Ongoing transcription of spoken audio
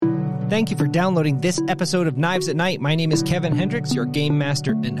Thank you for downloading this episode of Knives at Night. My name is Kevin Hendricks, your game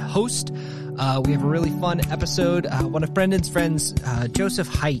master and host. We have a really fun episode. One of Brendan's friends, Joseph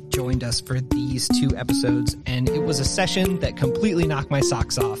Haidt, joined us for these two episodes, and it was a session that completely knocked my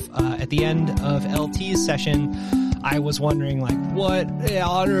socks off. At the end of LT's session, I was wondering, like, what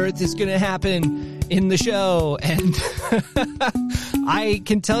on earth is going to happen in the show? And I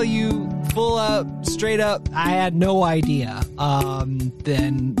can tell you full up, straight up, I had no idea.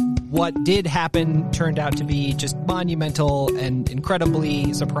 Then what did happen turned out to be just monumental and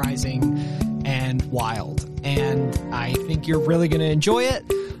incredibly surprising and wild. And I think you're really going to enjoy it.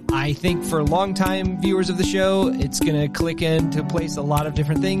 I think for longtime viewers of the show, it's going to click into place a lot of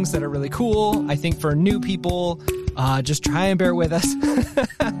different things that are really cool. I think for new people, just try and bear with us.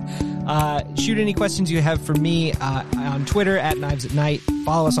 Shoot any questions you have for me on Twitter at Knives at Night.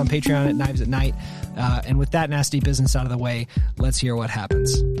 Follow us on Patreon at Knives at Night. And with that nasty business out of the way, let's hear what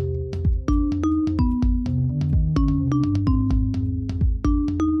happens.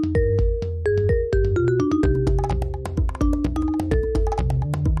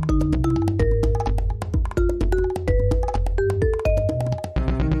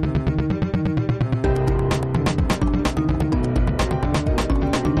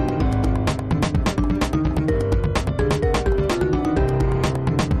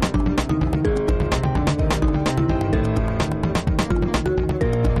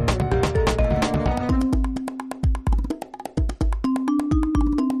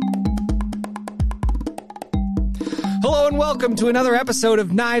 Welcome to another episode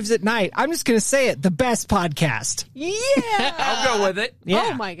of Knives at Night. I'm just going to say it, the best podcast. Yeah. I'll go with it. Yeah.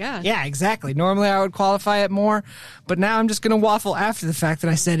 Oh, my God. Yeah, exactly. Normally I would qualify it more, but now I'm just going to waffle after the fact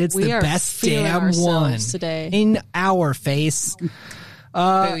that I said it's the best damn one today. In our face.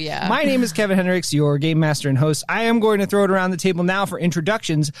 Booyah. My name is Kevin Hendricks, your game master and host. I am going to throw it around the table now for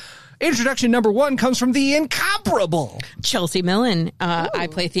introductions. Introduction number one comes from the incomparable Chelsea Millen. I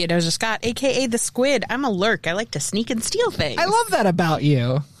play Theodosia Scott, a.k.a. the Squid. I'm a lurk. I like to sneak and steal things. I love that about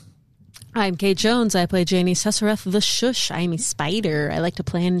you. I'm Kate Jones. I play Janie Sessereth the Shush. I am a spider. I like to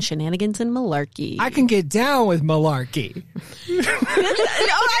plan shenanigans and malarkey. I can get down with malarkey. That's a new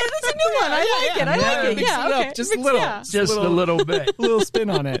one. I like it. Mix it up just a little. Yeah. Just a little bit. A little spin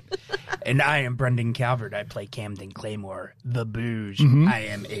on it. And I am Brendan Calvert. I play Camden Claymore, the Booge. I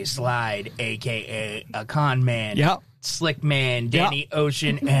am a slide, a.k.a. a con man. Yep. Slick man, Danny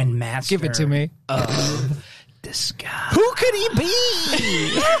Ocean, and master. Give it to me. Of disguise. Who could he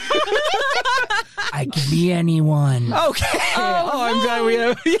be? I could be anyone. Okay. I'm glad we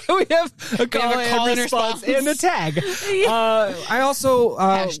have a call and response and a tag. I also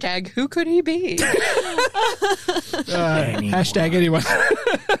Hashtag who could he be? hashtag anyone.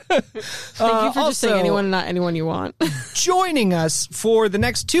 Thank you for just saying anyone and not anyone you want. Joining us for the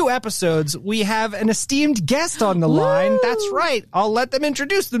next two episodes, we have an esteemed guest on the line. That's right. I'll let them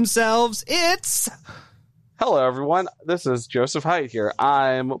introduce themselves. It's... Hello, everyone. This is Joseph Haidt here.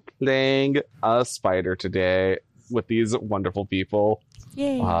 I'm playing a spider today with these wonderful people.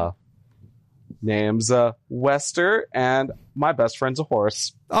 Yay. Name's Wester, and my best friend's a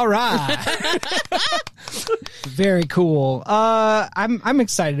horse. All right. Very cool. I'm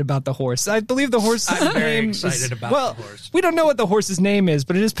excited about the horse. I believe the horse's I'm very name excited about the horse. We don't know what the horse's name is,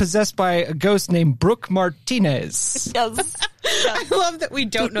 but it is possessed by a ghost named Brooke Martinez. Yes. I love that we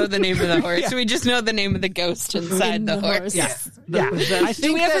don't know the name of the horse. Yeah. We just know the name of the ghost inside the horse. Yeah. I Do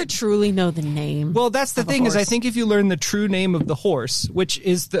think we ever truly know the name? Well, that's the thing is I think if you learn the true name of the horse, which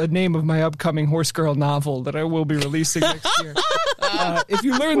is the name of my upcoming Horse Girl novel that I will be releasing next year, if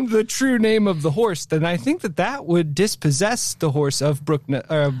you learn the true name of the horse, then I think that would dispossess the horse of Brooke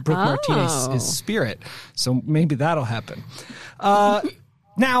Martinez's spirit. So maybe that'll happen.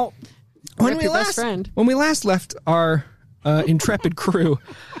 Now, when we last left our intrepid crew,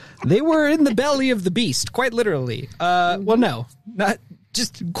 they were in the belly of the beast, quite literally. Well, no, not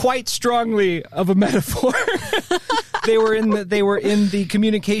just quite strongly of a metaphor. They were in the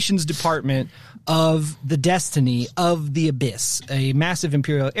communications department of the Destiny of the Abyss, a massive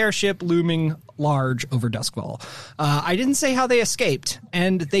Imperial airship looming large over Duskwall. I didn't say how they escaped,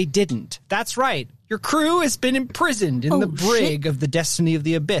 and they didn't. That's right. Your crew has been imprisoned in the brig of the Destiny of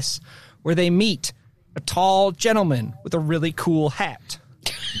the Abyss, where they meet a tall gentleman with a really cool hat.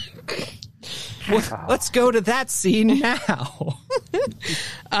 Well, let's go to that scene now.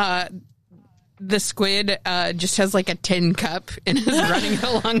 The Squid just has like a tin cup and is running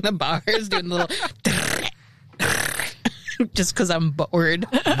along the bars doing the little just because I'm bored.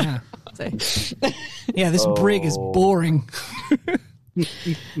 Yeah, this brig is boring.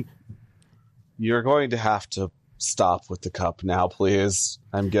 You're going to have to Stop with the cup now, please.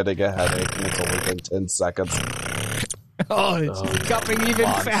 I'm getting a headache and it's only been 10 seconds. Oh, it's cupping even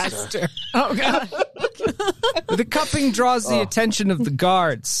monster. faster. Oh, God. The cupping draws the attention of the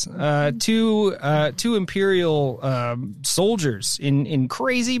guards. Two Imperial soldiers in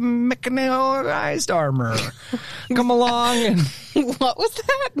crazy mechanized armor come along and What was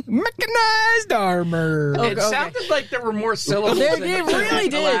that? mechanized armor. It sounded like there were more syllables. It than it really the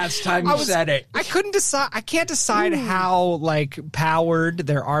did. last time you said it. I couldn't decide. I can't decide how powered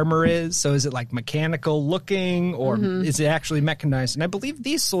their armor is. So is it mechanical looking, or is it actually mechanized? And I believe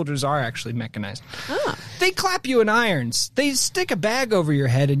these soldiers are actually mechanized. They clap you in irons. They stick a bag over your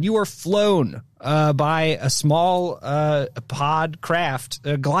head, and you are flown by a small pod craft,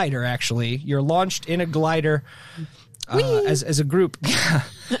 a glider. Actually, you're launched in a glider. As a group,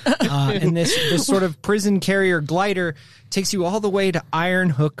 and this sort of prison carrier glider takes you all the way to Iron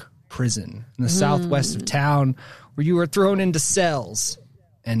Hook Prison in the southwest of town, where you are thrown into cells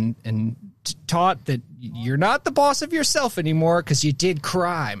and taught that you're not the boss of yourself anymore because you did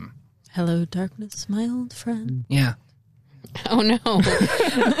crime. Hello, darkness, my old friend. Yeah. Oh no.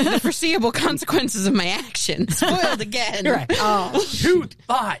 The foreseeable consequences of my actions. Spoiled again. Right. Who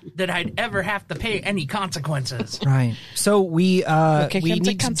thought that I'd ever have to pay any consequences? Right. So we Okay, we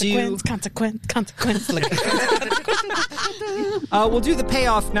comes a need to do. consequence. We'll do the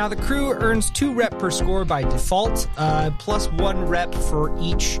payoff now. The crew earns 2 rep per score by default, plus 1 rep for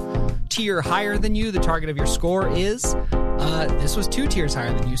each tier higher than you. The target of your score is. This was 2 tiers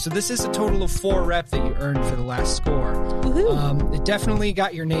higher than you, so this is a total of 4 rep that you earned for the last score. It definitely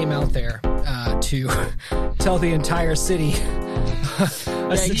got your name out there to tell the entire city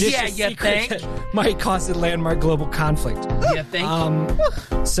a seditious you secret think? that might cause a landmark global conflict. You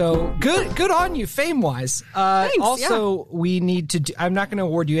think? So good on you, fame-wise. Also, we need to. I'm not going to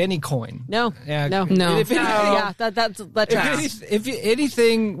award you any coin. No, Yeah, no. If anything, Yeah, that tracks. if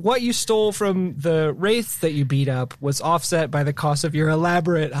anything, what you stole from the wraiths that you beat up was offset by the cost of your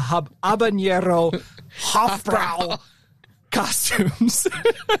elaborate habanero Hofbrau costumes.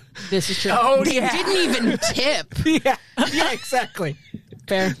 This is true. oh, They yeah. didn't even tip. yeah, exactly.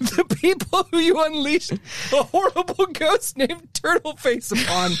 Fair. The people who you unleashed a horrible ghost named Turtleface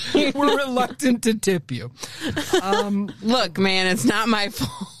upon were reluctant to tip you. Look, man, it's not my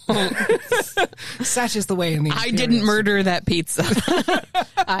fault. Such is the way in the I didn't murder that pizza.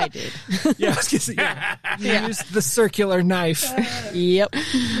 I did. Yeah, I was gonna say, you used the circular knife. Yep.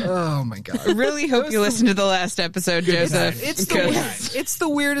 Oh my god! I really hope you listened to the last episode, Joseph. It's the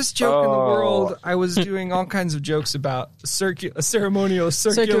weirdest joke in the world. I was doing all kinds of jokes about a ceremonial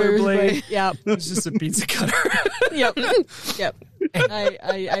circular blade. Yep. It was just a pizza cutter. Yep. Yep.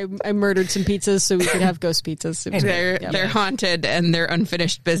 I murdered some pizzas so we could have ghost pizzas. They're haunted, and their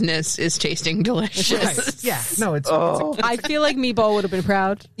unfinished business is tasting delicious. Right. Yeah. No, it's I feel like Meatball would have been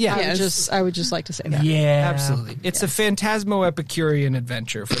proud. Yeah. I would just like to say that. Yeah. absolutely. It's a phantasmo-epicurean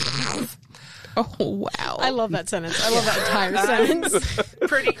adventure for the mouth. Oh wow! I love that sentence. I love that entire sentence.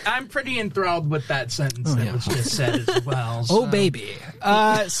 I'm pretty enthralled with that sentence that was just said as well. Oh so. baby.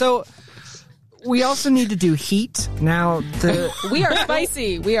 So we also need to do heat now. We are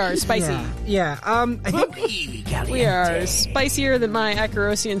spicy. We are spicy. Yeah. I think We are spicier than my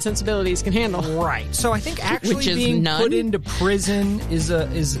Acarosian sensibilities can handle. right. So I think actually Which is being none? put into prison is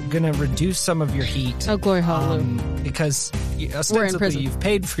going to reduce some of your heat. Oh, glory hallelujah. Because ostensibly prison. you've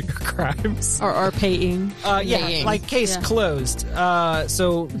paid for your crimes. Or paying. Paying. Like case Yeah. closed.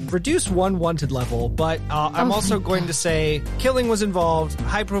 So reduce 1 wanted level, but I'm also going to say killing was involved,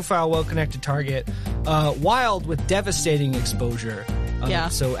 high profile, well connected target, wild with devastating exposure. Yeah.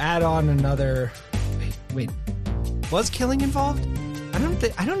 So add on another. Wait, was killing involved?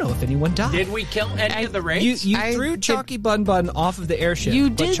 I don't know if anyone died. Did we kill any of the wraiths? You I threw did- Chalky Bun Bun off of the airship, You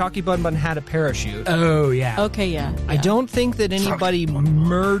but did- Chalky Bun Bun had a parachute. Oh, yeah. Okay, yeah. I don't think that anybody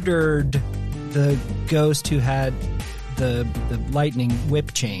murdered the ghost who had the lightning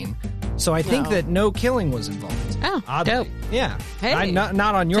whip chain. So I think No. that no killing was involved. Oh, Oddly. dope. Yeah. Hey. Not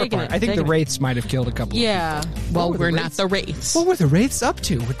on your Taking part. it, I think the taking it. wraiths might have killed a couple. Yeah. Well, What were we're the not wraiths? the wraiths. What were the wraiths up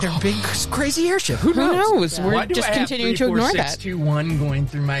to with their big crazy airship? Who Who knows? knows? We're Why do just I have continuing 3, to 4, ignore 6, that. 2, 1 going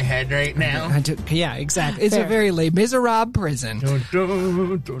through my head right now? Yeah, exactly. It's Fair. a very Les Miserables prison. Dun,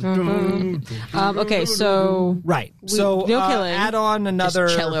 dun, dun, dun, dun. Okay, so Right. So no killing. add on another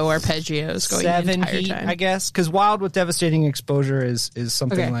Just cello arpeggios going the 7 entire heat, time. I guess, because wild with devastating exposure is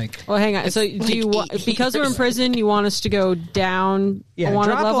something okay. like. Well, hang on. So do you because we're in prison, you want us to go down Yeah, a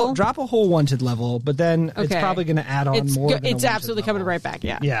wanted level? drop a whole wanted level, but then it's Okay. probably going to add on It's more. go- than a it's wanted absolutely level. coming right back.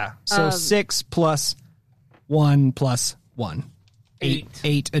 Yeah. Yeah, so 6 plus 1 plus 1.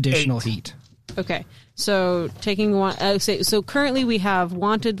 8 additional heat. Okay, so taking one. So currently we have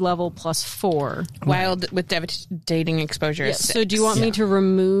wanted level +4. Wild with devastating exposure Yeah, is 6. so do you want me to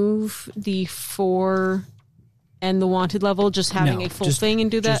remove the 4 and the wanted level, just having No, a full thing and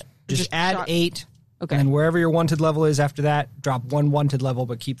do that? Just add drop- 8. Okay. And wherever your wanted level is after that, drop 1 wanted level,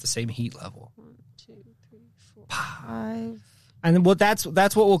 but keep the same heat level. 5. And then, well, that's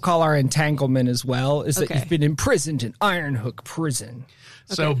what we'll call our entanglement as well, is that Okay. you've been imprisoned in Ironhook Prison.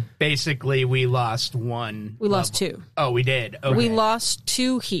 So basically, we lost 1. We lost level. 2. Oh, we did. Okay. We lost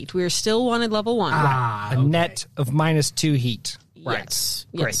 2 heat. We are still wanted level 1. A net of -2 heat. Yes.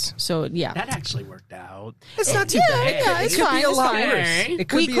 Great. Yes. So yeah. That actually worked out. It's not too bad. Yeah, it's it could fine. be a It's lot fine. worse. It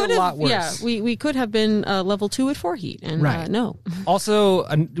could be a have, lot worse. Yeah, we could have been level 2 at 4 heat, and Right. no. Also,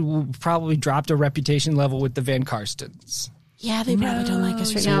 we probably dropped a reputation level with the Van Karstens. Yeah, they probably don't like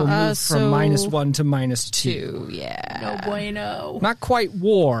us right So now. we'll move from -1 to -2. 2. Yeah. No bueno. Not quite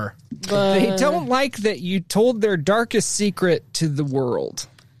war. But they don't like that you told their darkest secret to the world.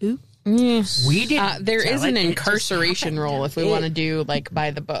 Ooh. Yeah. We did. There is an incarceration roll if we want to do like by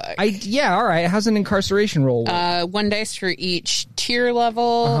the book. Yeah, all right. How's an incarceration roll work? 1 dice for each tier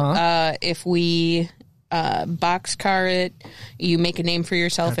level. If we boxcar it, you make a name for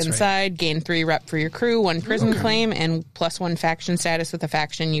yourself That's inside, gain 3 rep for your crew, 1 prison claim, and +1 faction status with a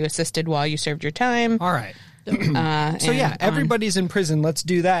faction you assisted while you served your time. All right. So Yeah, everybody's in prison. Let's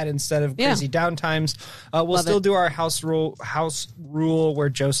do that instead of crazy downtimes. We'll still do our house rule where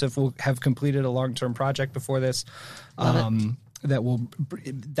Joseph will have completed a long-term project before this. That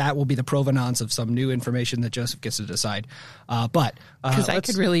will be the provenance of some new information that Joseph gets to decide. But because I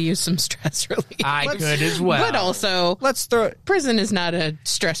could really use some stress relief. I could as well. But also, let's throw. prison is not a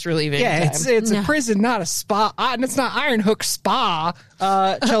stress relieving. Yeah, time. it's a prison, not a spa, and it's not Ironhook Spa.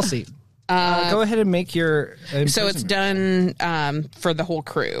 Chelsea, go ahead and make your. So it's done for the whole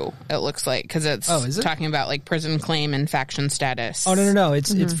crew. It looks like because it's is it? talking about like prison claim and faction status. Oh no!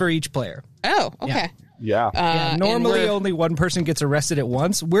 It's for each player. Oh, okay. Yeah. Yeah, normally and we're- only one person gets arrested at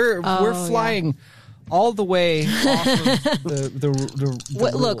once. We're flying all the way off of the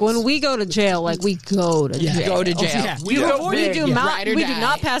Look, rules. when we go to jail, like we go to jail. Go to jail. yeah. We go We big. do not. Ride or We die. do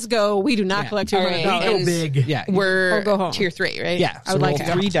not pass go. We do not collect $200. All right. We go And- big. Yeah, We're Or go home. tier 3, right? yeah. So I would like roll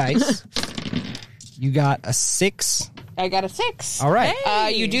to. 3 dice. You got a 6. I got a 6. All right.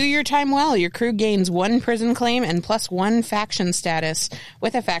 You do your time well. Your crew gains 1 prison claim and +1 faction status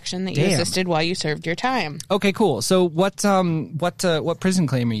with a faction that you Damn. assisted while you served your time. Okay, cool. So what prison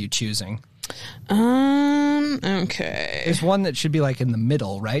claim are you choosing? Okay. There's one that should be like in the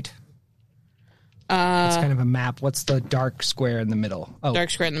middle, right? It's kind of a map. What's the dark square in the middle? Oh, Dark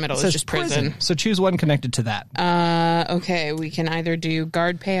square in the middle it is says just prison. So choose one connected to that. Okay, we can either do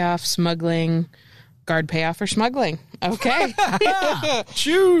guard payoff, smuggling, guard payoff, or smuggling. Okay.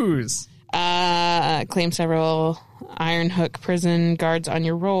 Choose. Claim several Ironhook prison guards on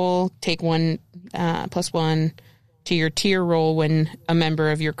your roll. Take 1 +1 to your tier roll when a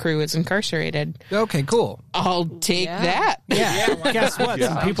member of your crew is incarcerated. Okay, cool. I'll take that. Yeah. Guess what?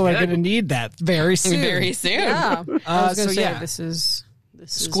 Some people are going to need that very soon. Very soon. Yeah. I was going so to say yeah. this is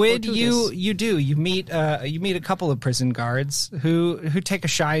Squid, fortuitous. you meet a couple of prison guards who take a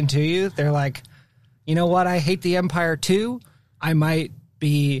shine to you. They're like, you know what? I hate the Empire too. I might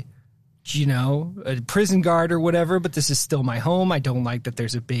be, a prison guard or whatever, but this is still my home. I don't like that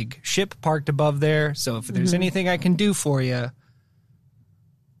there's a big ship parked above there. So if there's anything I can do for you,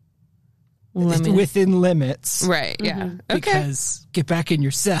 it's within limits, Right, yeah. Okay. because get back in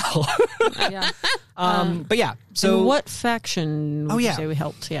your cell. Yeah. But yeah, so And what faction would Oh, you yeah. say we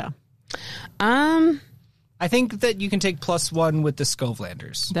helped? Yeah. I think that you can take +1 with the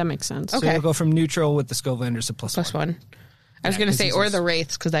Skovlanders. That makes sense. So Okay. you'll go from neutral with the Skovlanders to +1. +1. I was going to say, or the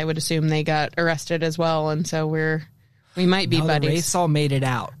Wraiths, because I would assume they got arrested as well, and so we might be No, the buddies. Wraiths all made it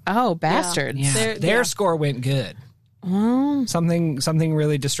out. Oh, bastards. Yeah. Their score went good. Something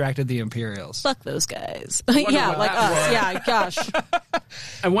really distracted the Imperials. Fuck those guys. Yeah, what like that us. was. Yeah, gosh.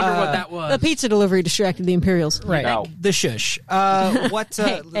 I wonder what that was. The pizza delivery distracted the Imperials. Right. No. The shush.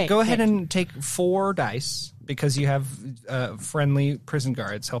 Go ahead hey. and take 4 dice because you have friendly prison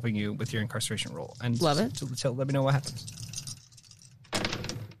guards helping you with your incarceration roll. And Love it. So let me know what happens.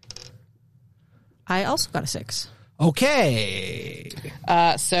 I also got a 6. Okay.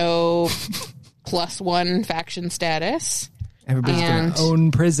 So +1 faction status. Everybody's going And- to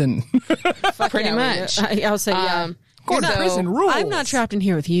own prison. Pretty much. I'll say, yeah. Going to prison rules. I'm not trapped in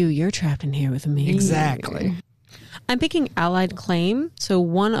here with you. You're trapped in here with me. Exactly. I'm picking allied claim. So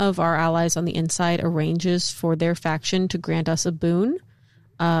one of our allies on the inside arranges for their faction to grant us a boon.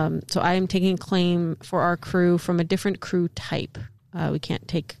 So I am taking claim for our crew from a different crew type. We can't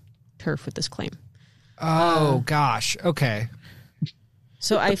take turf with this claim. Oh, gosh. Okay.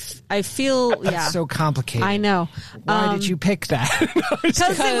 So I feel, yeah. So complicated. I know. Why did you pick that?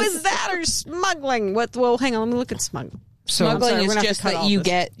 Because it was that or smuggling. Well, hang on. Let me look at smuggling. So Smuggling sorry, we're is gonna have to just cut that all you this.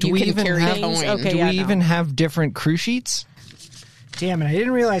 get, Do you we can even carry have- coin. Okay. Do yeah, we no. even have different crew sheets? Damn it, I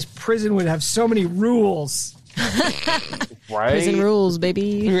didn't realize prison would have so many rules. Right? Prison rules,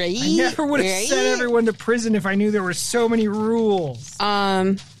 baby. Right? I never would have sent everyone to prison if I knew there were so many rules.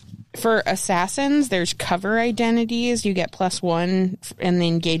 For assassins, there's cover identities. You get +1 in the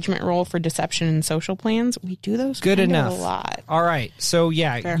engagement roll for deception and social plans. We do those Good kind of enough. a lot. All right. So,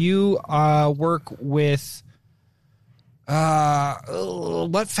 yeah, Fair. you work with...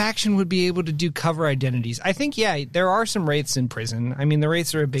 what faction would be able to do cover identities? I think, yeah, there are some Wraiths in prison. I mean, the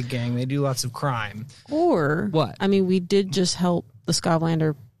Wraiths are a big gang. They do lots of crime. Or What? I mean, we did just help the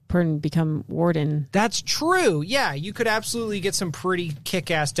Scotlander become warden. That's true. Yeah, you could absolutely get some pretty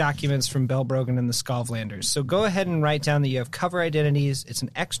kick-ass documents from Belbrogan and the Skovlanders. So go ahead and write down that you have cover identities. It's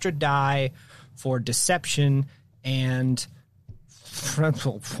an extra die for deception and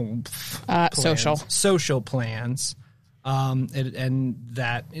social plans. And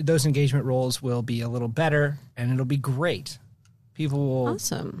that those engagement roles will be a little better, and it'll be great. People will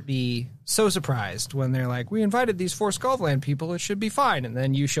Awesome. be so surprised when they're like, we invited these 4 Skovland people, it should be fine. And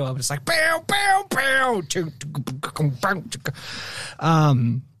then you show up, it's like, bow, bow, bow.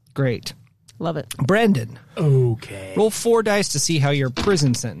 Great. Love it. Brendan, Okay. roll 4 dice to see how your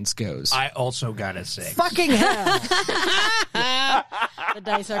prison sentence goes. I also got a 6. Fucking hell. The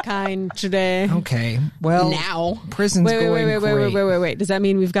dice are kind today. Okay, well, Now. prison's going great. Wait. Does that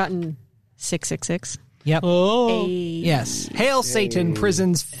mean we've gotten 666? Yep. Oh. Yes. Hail Satan,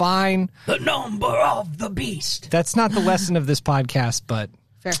 prison's fine. The number of the beast. That's not the lesson of this podcast, but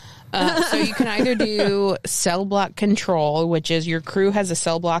Fair. So you can either do cell block control, which is your crew has a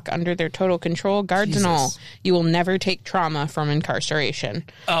cell block under their total control, guards and all. You will never take trauma from incarceration.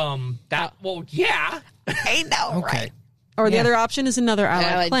 Yeah. I know, okay. Or the Yeah. other option is another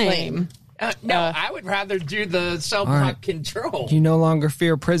allied claim. No, I would rather do the cell block right. control. You no longer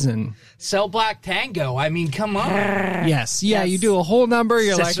fear prison. Cell block tango. I mean, come on. Yes. Yeah, you do a whole number,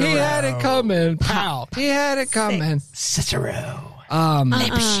 you're like, he Cicero. had it coming. Pow. He had it coming. Cicero.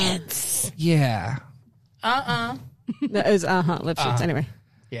 Lipschitz. Yeah. That is Lipschitz. Anyway.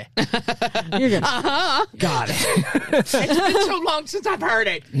 Yeah. You're good. Got it. It's been so long since I've heard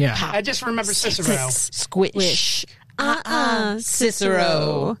it. Yeah. I just remember Cicero. Squish.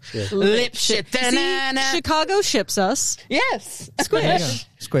 Cicero. Lipschitz. See, Chicago ships us. Yes. Squish.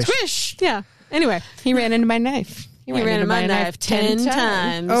 Squish. Squish. Yeah. Anyway, He ran into my knife. he ran into my knife 10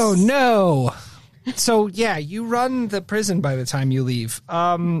 times. Oh, no. So, yeah, you run the prison by the time you leave.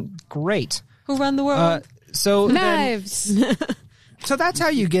 Great. Who run the world? So then- Knives. so that's how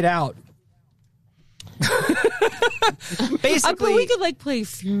you get out. I Basically, bet we could play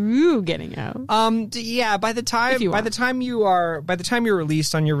through getting out. yeah. By the time you're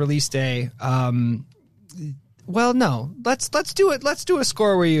released on your release day, well, no. Let's do it. Let's do a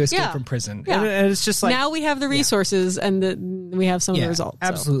score where you escape Yeah. from prison, Yeah. and it's just like now we have the resources and we have some of the results. so.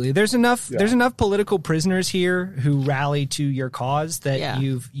 Absolutely. There's enough. There's enough political prisoners here who rally to your cause that Yeah.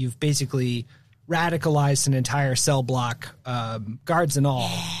 you've basically radicalized an entire cell block, guards and all.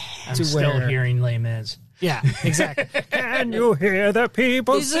 I'm to still where, hearing Les Mis. Yeah, exactly. Can you hear the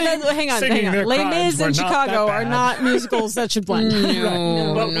people sing? Hang on. Les Mis and Chicago are not musicals that should blend.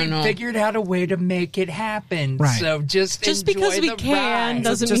 But we figured out a way to make it happen. Right. So just enjoy because we the can ride.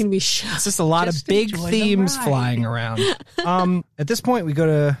 doesn't mean we should. It's just a lot Just of big enjoy the themes ride. flying around. At this point, we go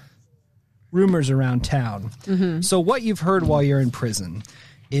to rumors around town. Mm-hmm. So what you've heard while you're in prison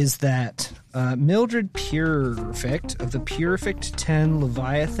is that Mildred Purifict of the Purifict 10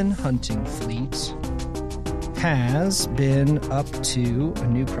 Leviathan hunting fleet has been up to a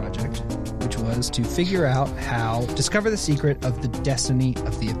new project, which was to figure out how discover the secret of the destiny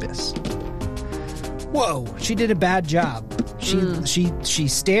of the abyss. Whoa, she did a bad job. She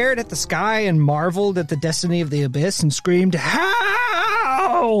stared at the sky and marveled at the destiny of the abyss and screamed,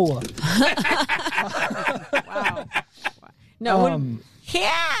 "How!" No.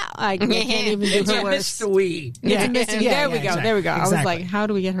 I can't even do It's her a worse. mystery. Yeah, There we go. There we go. I was Exactly. like, how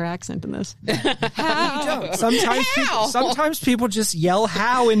do we get her accent in this? Don't. Sometimes people just yell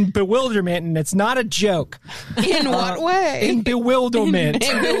 "how" in bewilderment, and it's not a joke. In what way? In bewilderment.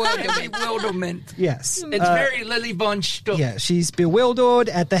 Bewilderment. Yes. It's very Lily Von Stuck. Yeah, she's bewildered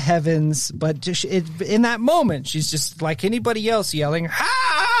at the heavens, but just, in that moment, she's just like anybody else yelling,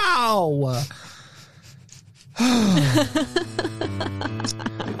 "How!"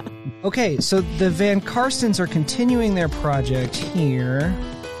 Okay, so the Van Karstens are continuing their project here.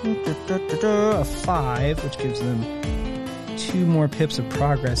 a 5, which gives them 2 more pips of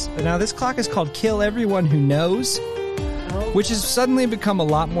progress. Now, this clock is called Kill Everyone Who Knows, which has suddenly become a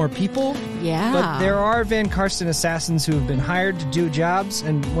lot more people. Yeah. But there are Van Karsten assassins who have been hired to do jobs,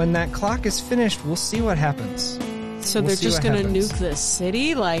 and when that clock is finished, we'll see what happens. So We'll they're see just what going to happens. nuke this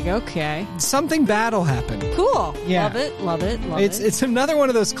city? Like, okay. Something bad will happen. Cool. Yeah. Love it, love it, love it. It's another one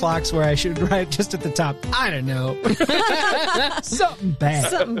of those clocks where I should write just at the top, I don't know. Something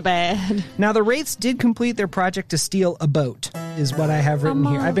bad. Something bad. Now, the Wraiths did complete their project to steal a boat, is what I have written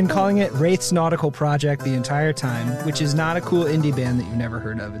here. I've been calling it Wraiths Nautical Project the entire time, which is not a cool indie band that you've never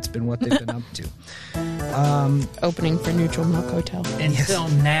heard of. It's been what they've been up to. Opening for Neutral Milk Hotel. Until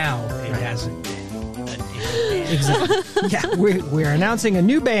now, it hasn't been. Exactly. Yeah, we're announcing a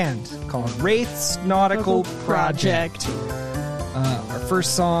new band called Wraiths Nautical Project. Our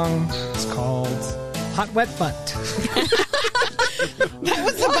first song is called Hot Wet Butt. That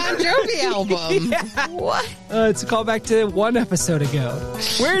was the Bon Jovi album. What? It's a callback to one episode ago.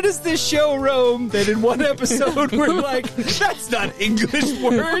 Where does this show roam that in one episode we're like, that's not English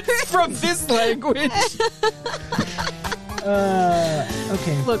words from this language?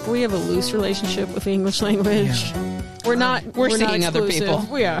 Okay. Look, we have a loose relationship with the English language. We're not. We're not seeing other exclusive.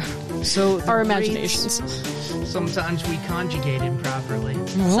 people. We are. So the Our Wraiths- imaginations. Sometimes we conjugate improperly.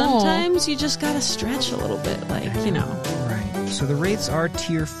 Sometimes you just gotta stretch a little bit, like, you know. Right. So the Wraiths are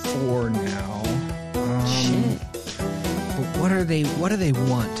tier 4 now. Shit. But what do they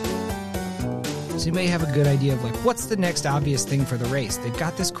want? Does anybody have a good idea of like what's the next obvious thing for the race? They've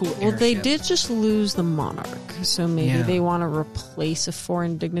got this cool Well, they airship. did just lose the monarch, so maybe Yeah. they want to replace a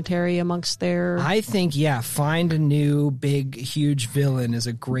foreign dignitary amongst their. I think, yeah, find a new big, huge villain is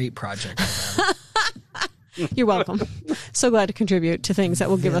a great project for them. You're welcome. So glad to contribute to things that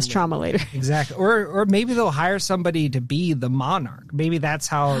will give us trauma later. Exactly. Or maybe they'll hire somebody to be the monarch. Maybe that's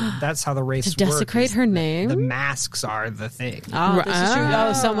how the race To desecrate works. her name? The masks are the thing. Oh, this is true.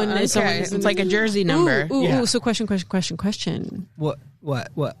 Oh, someone okay. is It's like a jersey number. Ooh, Yeah. so question. What?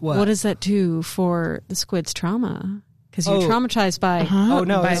 What does that do for the squid's trauma? Because you're Oh. traumatized by. Oh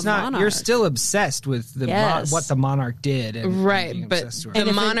no, by it's not. monarch. You're still obsessed with the Yes. what the monarch did, and being Right, but obsessed with the it. And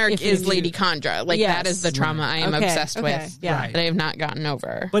if it- monarch if it- is Lady Khandra. Like, Yes. that is the trauma I am Okay, obsessed okay, with yeah. Right. that I have not gotten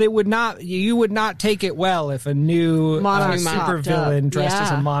over. But it would not. You would not take it well if a new Monarch super popped villain up. dressed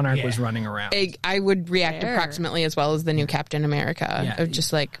as a Yeah. monarch Yeah. was running around. I would react Fair. approximately as well as the new Captain America. Yeah. Of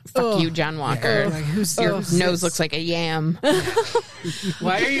just like, fuck you, John Walker. Like, who's Your who's nose this? looks like a yam.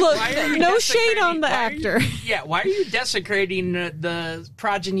 Why are you? Look, why are you no shade desecrating- on the why are you- actor. Yeah, why are you desecrating the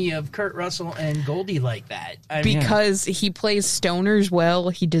progeny of Kurt Russell and Goldie like that? I mean, Because he plays stoners well,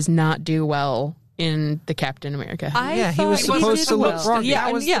 he does not do well in the Captain America. Yeah, he was thought supposed did to look well. wrong. Yeah,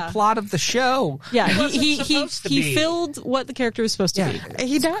 that was yeah. the plot of the show. Yeah, wasn't he supposed to be. filled what the character was supposed to Yeah. be.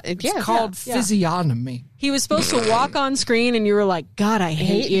 He does. It's Yeah, called yeah. physiognomy. He was supposed to walk on screen, and you were like, "God, I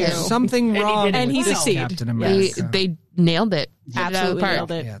hate you." him. Something he wrong did it And he with this succeeded. Captain They, America. they nailed it. Hit it out of the Absolutely park.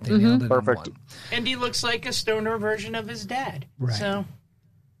 nailed it. Yeah, they nailed it. in Perfect. one. and he looks like a stoner version of his dad. Right. So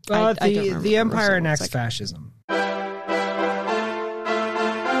I don't The remember the what Empire Russell enacts looks like. fascism.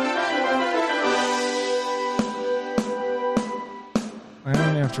 I don't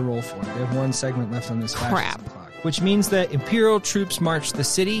even have to roll for it. They have one segment left on this fascism Crap. clock, which means that Imperial troops march the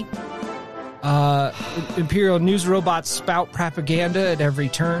city. Imperial news robots spout propaganda at every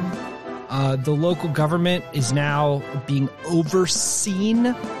turn. The local government is now being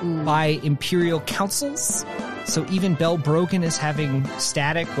overseen by Imperial councils. So even Belle Brogan is having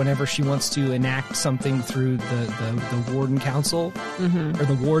static whenever she wants to enact something through the Warden Council or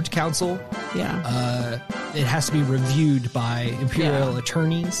the Ward Council. Yeah. It has to be reviewed by Imperial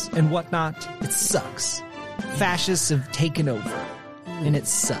attorneys and whatnot. It sucks. Fascists have taken over, and it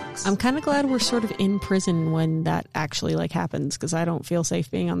sucks. I'm kind of glad we're sort of in prison when that actually happens, because I don't feel safe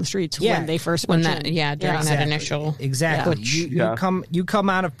being on the streets Yeah. when they first When went that, in. yeah, during that initial. Exactly. Yeah. You come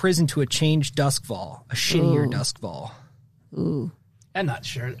out of prison to a changed Duskfall, a shittier Duskfall. Ooh. I'm not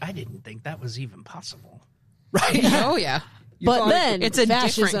sure. I didn't think that was even possible. Right? Oh, yeah. But then It's a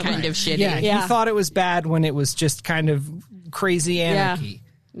fascism. different kind of shitty. Yeah, Yeah. he thought it was bad when it was just kind of crazy anarchy.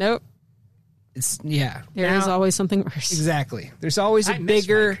 Nope. It's There Now- is always something worse. exactly. There's always a I miss my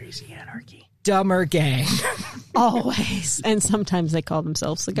bigger, crazy anarchy. dumber gang. Always. And sometimes they call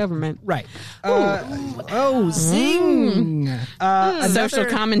themselves the government. Right. Zing. Social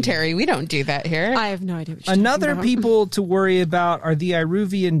commentary. We don't do that here. I have no idea what you're Another talking about. people to worry about are the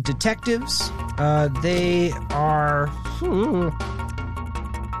Iruvian detectives. They are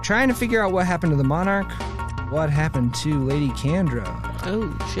trying to figure out what happened to the monarch, what happened to Lady Khandra.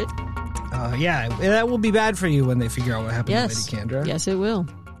 Oh, shit. Yeah, that will be bad for you when they figure out what happened Yes. to Lady Khandra. Yes, it will.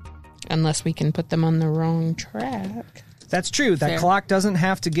 unless we can put them on the wrong track. That's true. That Fair. clock doesn't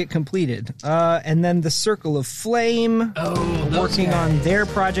have to get completed. And then the Circle of Flame, working on their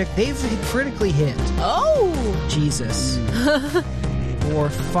project. They've critically hit. Oh! Jesus. 4,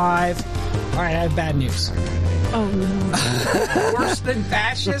 5. All right, I have bad news. Oh, no. Worse than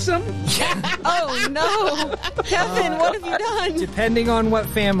fascism? Oh, no. Kevin, what have you done? Depending on what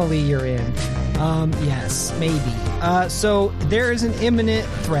family you're in. Yes, maybe. So there is an imminent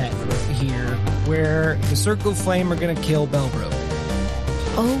threat here where the Circle of Flame are going to kill Belbrook.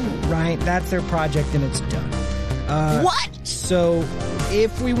 Oh. Right? That's their project and it's done. What? So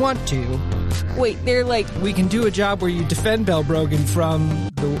if we want to, Wait, they're like we can do a job where you defend Belbrogan from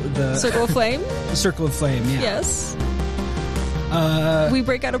the Circle of Flame? the Circle of Flame, yeah. Yes. Uh, We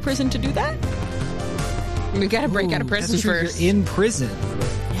break out of prison to do that? We gotta break out of prison that's true, first. You're in prison.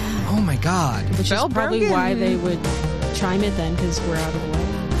 Oh my god. Which is probably Belbrogan. why they would chime it then, because we're out of the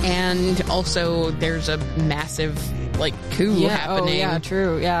way. And also, there's a massive, coup happening. Oh, yeah,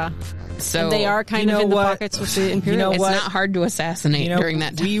 true, yeah. So And they are kind You of know in the what? pockets with the Imperial. You know it's what? not hard to assassinate during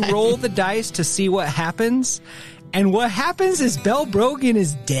that time. We roll the dice to see what happens, and what happens is Belbrogan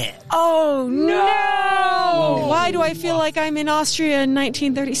is dead. Oh, no! Why do I feel like I'm in Austria in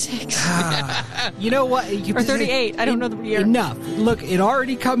 1936? You know what? Or 38. I don't know the year. Enough. Look, it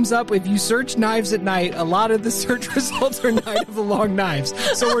already comes up. If you search knives at night, a lot of the search results are Night of the Long Knives.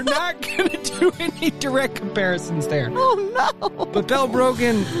 So we're not going to do any direct comparisons there. Oh, no! But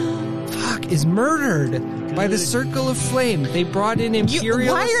Belbrogan, is murdered by the Circle of Flame. They brought in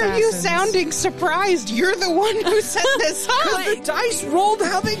Imperial assassins. surprised? You're the one who set this up. Because the dice rolled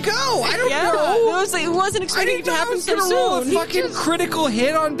how they go. I don't Yeah, know. it wasn't I expecting didn't it to know I happen was so going to roll a soon. fucking critical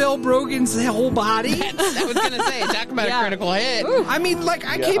hit on Belbrogan's whole body. I was gonna say, talk about Yeah. a critical hit. I mean,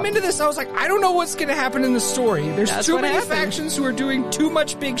 I came into this, I was like, I don't know what's going to happen in the story. There's That's too what many happened. factions who are doing too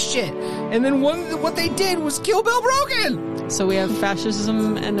much big shit. And then what they did was kill Belbrogan. So we have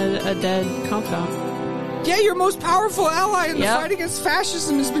fascism and a dead confidant. Yeah, your most powerful ally in the Yep. fight against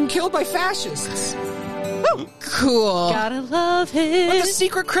fascism has been killed by fascists. Cool. Gotta love But it. the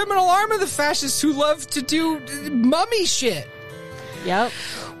secret criminal arm of the fascists who love to do mummy shit. Yep.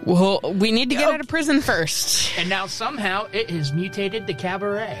 Well, we need to get out of prison first. And now somehow it has mutated to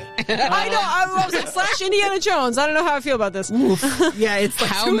cabaret. I know. I was like, / Indiana Jones. I don't know how I feel about this. Yeah, it's like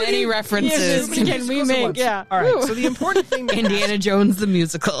How too many references Yes, can we make? Yeah. All right, Woo. so the important thing that Indiana Jones the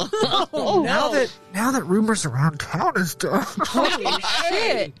musical. now that rumors around town is done. Holy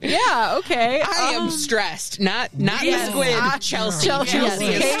shit. Yeah. Okay. I am stressed. Not Yes. the squid. Chelsea. Chelsea, Chelsea yes. is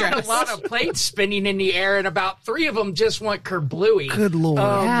They had a stressed. lot of plates spinning in the air, and about 3 of them just went kerblooey. Good lord.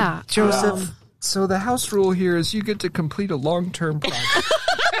 Yeah. Joseph, so the house rule here is you get to complete a long-term project.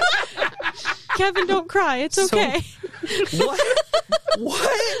 Kevin, don't cry. It's okay.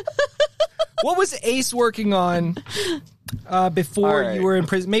 What was Ace working on before All right. you were in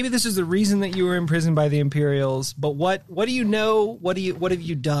prison? Maybe this is the reason that you were imprisoned by the Imperials, but what do you know? What have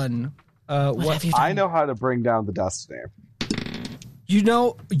you done? I know how to bring down the Destiny. You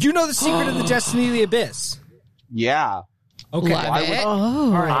know the secret of the Destiny of the Abyss. Yeah. Okay. Love it. Oh.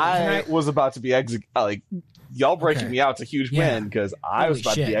 All right. I was about to be y'all breaking Okay. me out's a huge Yeah. win because I was Holy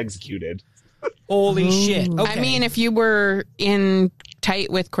about to shit. be executed. Holy shit. Okay. I mean, if you were in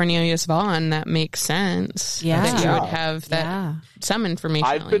tight with Cornelius Vaughn, that makes sense. Yeah. That you Yeah. would have that Yeah. some information.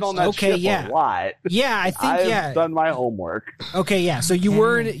 I've at been on least. that Okay, ship yeah. a lot. yeah, I think I've done my homework. Okay, yeah. So you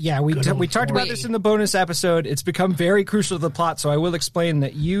were, we talked about Wait. this in the bonus episode. It's become very crucial to the plot, so I will explain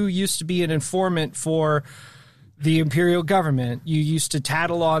that you used to be an informant for the Imperial government. You used to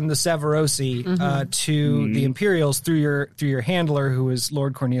tattle on the Severosi to the Imperials through your handler, who is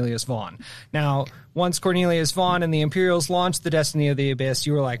Lord Cornelius Vaughn. Now, once Cornelius Vaughn and the Imperials launched the Destiny of the Abyss,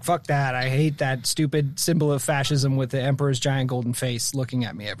 you were like, fuck that. I hate that stupid symbol of fascism with the Emperor's giant golden face looking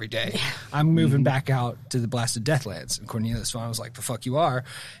at me every day. I'm moving back out to the blasted Deathlands. And Cornelius Vaughn was like, the fuck you are.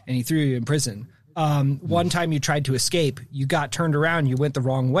 And he threw you in prison. One time you tried to escape, you got turned around, you went the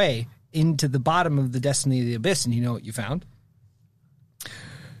wrong way into the bottom of the Destiny of the Abyss, and you know what you found?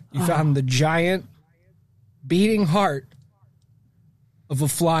 You found the giant beating heart of a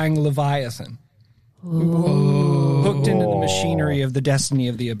flying Leviathan. Hooked into the machinery of the Destiny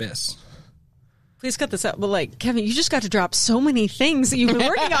of the Abyss. Please cut this out. But Kevin, you just got to drop so many things that you've been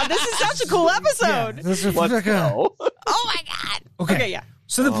working on. This is such a cool episode. Let's go. Oh my god. Okay, yeah.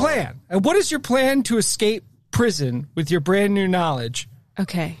 So the plan. And what is your plan to escape prison with your brand new knowledge?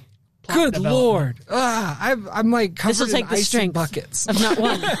 Okay. Good development. Lord. I'm like This will covered in take the ice and strength buckets. of not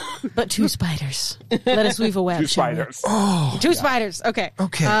one, but 2 spiders. Let us weave a web. 2 shall we? spiders. Oh, 2 spiders. Okay.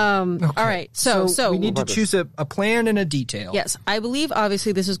 Okay. Okay. All right. So we need to choose a plan and a detail. yes, I believe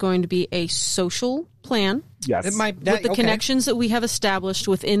obviously this is going to be a social plan Yes. It might with the connections that we have established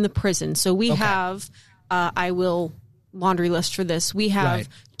within the prison. So we have, I will laundry list for this. We have Right.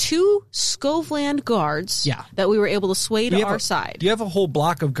 2 Scoveland guards Yeah. that we were able to sway to our side. You have a whole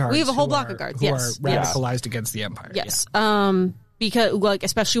block of guards. We have a whole who block are- of guards, who yes, are yes. radicalized against the Empire. Yes. Because like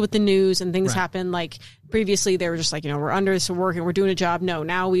especially with the news and things Right. happen, like previously they were just like, we're under this, we're working, we're doing a job. No,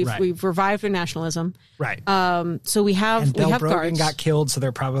 now we've Right. we've revived their nationalism. Right. So we have And we Bell have Brogan guards. got killed, so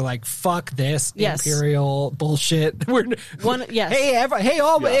they're probably like, "Fuck this Yes. imperial bullshit." Yes.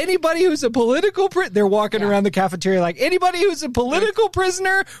 Anybody who's a political they're walking Yeah. around the cafeteria like, anybody who's a political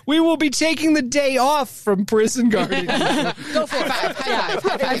prisoner, we will be taking the day off from prison guarding. Go for it. High five.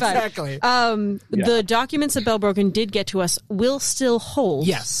 High five. Exactly. The documents that Bell Brogan did get to us will still hold.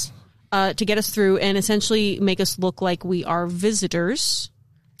 Yes. To get us through and essentially make us look like we are visitors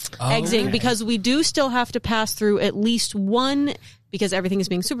exiting, because we do still have to pass through at least one, because everything is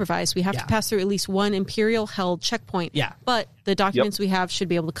being supervised. We have Yeah. to pass through at least one Imperial held checkpoint. Yeah. But the documents we have should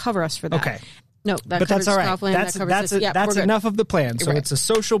be able to cover us for that. Okay. No, that But covers that's all right. Scotland, That's that covers this. Yeah, that's we're good. enough of the plan. So Right. it's a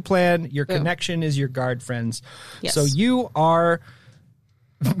social plan. Your Boom. connection is your guard friends. Yes. So you are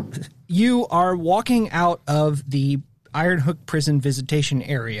walking out of the Iron Hook prison visitation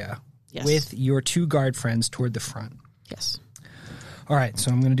area Yes. with your 2 guard friends toward the front. Yes. All right, so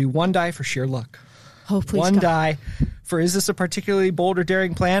I'm going to do 1 die for sheer luck. Oh, please. 1 God. die for, is this a particularly bold or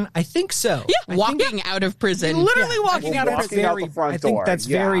daring plan? I think so. Yeah. Walking out of prison. Literally walking out of walking prison. out the front I think door. that's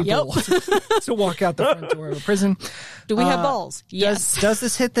Yeah. very Yep. bold to walk out the front door of a prison. Do we have balls? Yes. Does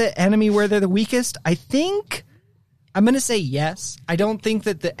this hit the enemy where they're the weakest? I think I'm going to say yes. I don't think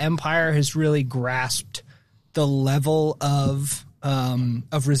that the Empire has really grasped the level of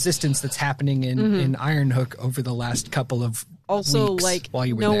resistance that's happening in Iron Hook over the last couple of Also, weeks like, while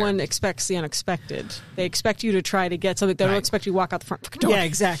you were no there. one expects the unexpected. They expect you to try to get something. They don't Right. expect you to walk out the front fucking door. Yeah,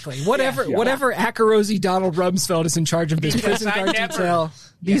 exactly. Whatever Akarosi Donald Rumsfeld is in charge of this prison I guard never- detail.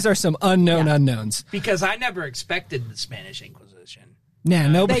 These are some unknown unknowns. Because I never expected the Spanish Inquisition. Nah,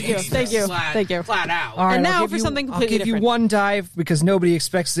 nobody. Thank you. Flat out. All right, And I'll now give for you- something I'll completely give you different. 1 dive because nobody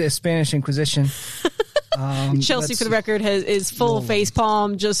expects the Spanish Inquisition. Chelsea, let's- for the record, is full face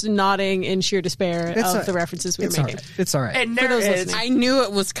palm, just nodding in sheer despair of the references we were It's all making. right. It's all right. And For there those is listening. I knew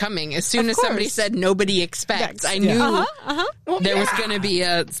it was coming. As soon as somebody course. said nobody expects, I knew there was going to be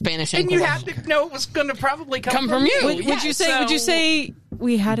a Spanish and you Inquisition. had to know it was going to probably come from you. Would you say? Would you say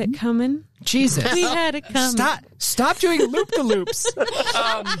we had it coming? Jesus. We had it coming. Stop doing loop the loops.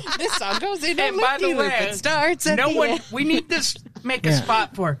 This song goes in And by the way, it starts at no the one. end. We need to make a Yeah.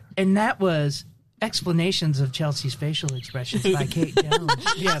 spot for, and that was explanations of Chelsea's facial expressions by Kate Jones.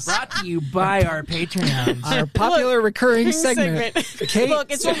 Yes. Brought to you by our Patreons. Our popular recurring segment. Kate,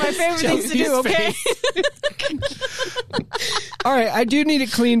 Look, it's one of my favorite things to do. Chelsea's Okay. All right, I do need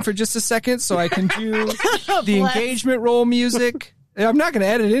it clean for just a second so I can do the Bless. engagement roll music. I'm not going to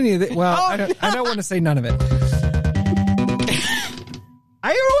edit any of it. Well, I don't want to say none of it. I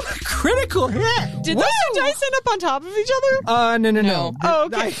rolled a critical hit. Did those two dice end up on top of each other? No. Oh,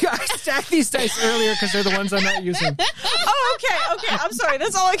 okay. I stacked these dice earlier because they're the ones I'm not using. Oh, okay. I'm sorry.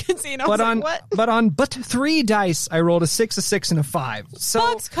 That's all I can see. And I was But like, on what? 3 dice, I rolled a 6, a 6, and a 5. So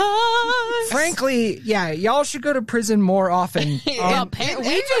Bucks cuss. frankly, yeah, y'all should go to prison more often. We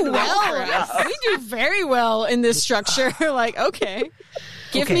do well. We do very well in this structure. Like, okay.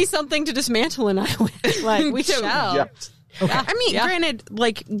 Give Okay. me something to dismantle and I win. Like, we shall. Yep. I mean, Yeah. granted,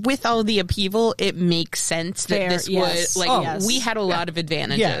 like with all the upheaval, it makes sense that Fair, this yes. would like Oh, yes. we had a lot of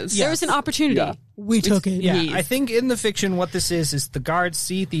advantages. Yeah. There was an opportunity. Yeah. We took it. Yeah, Yes. I think in the fiction, what this is the guards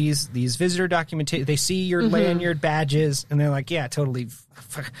see these visitor documentation. They see your lanyard badges, and they're like, "Yeah, totally."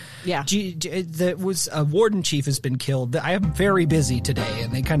 Yeah. That was a warden chief has been killed. I am very busy today,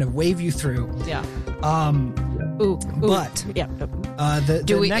 and they kind of wave you through. Yeah. But Yeah.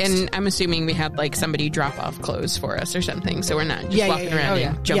 Do we? next, And I'm assuming we had like somebody drop off clothes for us or something, so we're not just yeah, walking yeah, around yeah,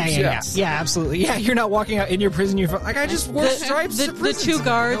 in yeah, jumpsuits. yeah, absolutely. Yeah, you're not walking out in your prison. You're like, I just wore stripes. The to prison. two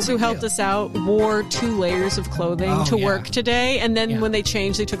guards No who big helped deal. us out wore 2 layers of clothing Oh, to yeah. work today, and then Yeah. when they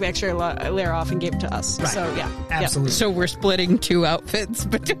changed, they took the extra layer off and gave it to us. Right. So yeah, Absolutely. So we're splitting 2 outfits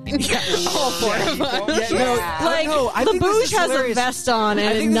between all 4 of us. Yeah, no, Like no, I think this Labouche is has a hilarious. vest on I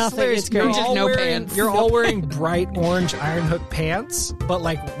and think this is nothing. hilarious. It's great. You're Just all no wearing, pants. You're all wearing bright orange Iron Hook pants, but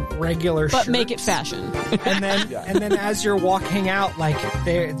like regular But shirts. make it fashion. And then as you're walking out, like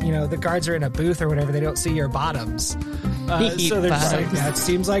they, the guards are in a booth or whatever, they don't see your bottoms. So they're just like, that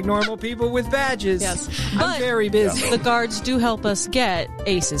seems like normal people with badges. Yes. I'm But- very busy. The guards do help us get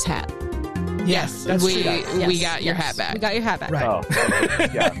Ace's hat. Yes, that's we true. we got your hat back. We got your hat back. Right. Oh,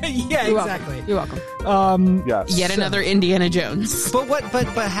 yeah. Yeah, You're exactly. Welcome. You're welcome. Yes. Yet another Indiana Jones. But what? But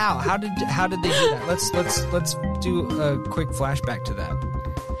how? How did they do that? Let's do a quick flashback to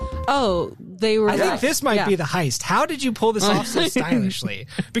that. Oh, they were. I think this might yeah. be the heist. How did you pull this off so stylishly?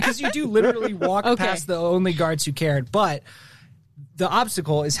 Because you do literally walk Okay. past the only guards who cared, but the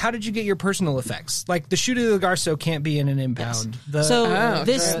obstacle is how did you get your personal effects? Like the Chute de Garso can't be in an impound. The- So Oh,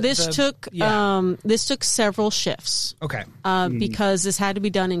 this took yeah. this took several shifts okay. because this had to be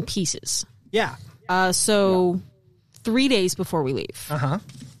done in pieces. Yeah. So 3 days before we leave,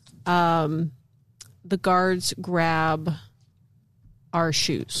 the guards grab our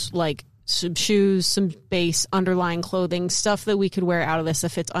shoes, like some shoes, some base underlying clothing, stuff that we could wear out of this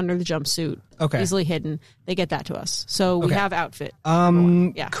if it's under the jumpsuit, Okay. easily hidden. They get that to us, so we Okay. have outfit.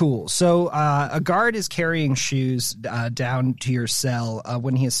 Yeah. Cool. So a guard is carrying shoes down to your cell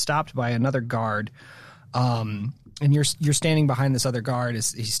when he is stopped by another guard. And you're standing behind this other guard. He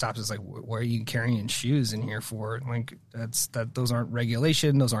stops. It's like, what are you carrying shoes in here for? Like those aren't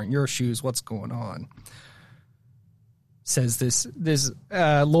regulation. Those aren't your shoes. What's going on? Says this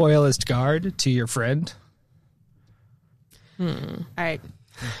loyalist guard to your friend. All right,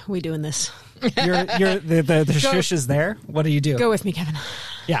 we doing this. You're the shush is there. What do you do? Go with me, Kevin.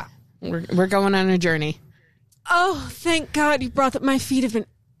 Yeah. We're going on a journey. Oh, thank God you brought that. My feet have been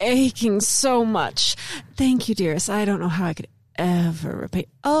aching so much. Thank you, dearest. I don't know how I could ever repay.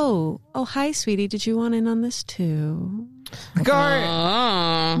 Oh, hi, sweetie. Did you want in on this too? The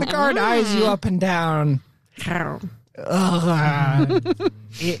guard eyes you up and down.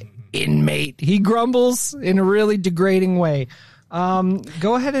 Inmate. He grumbles in a really degrading way.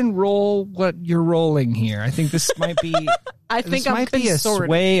 Go ahead and roll what you're rolling here. I think this might be. I think this I'm might be a consorting.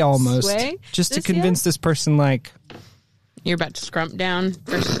 sway almost, Sway? just to This, yeah? convince this person. Like, You're about to scrump down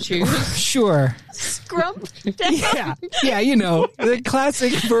for some shoes. sure, Scrump. yeah, you know the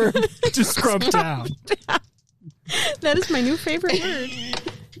classic verb to scrump down. That is my new favorite word.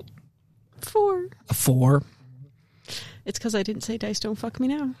 4. A 4. It's because I didn't say dice don't fuck me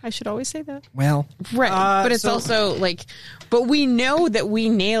now. I should always say that. Well, Right. But it's so- also like, but we know that we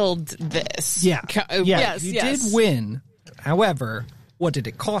nailed this. yeah, Co- Yes, you yes. did win. However, what did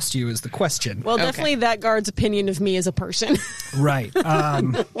it cost you is the question. Well, definitely that guard's opinion of me as a person. Right.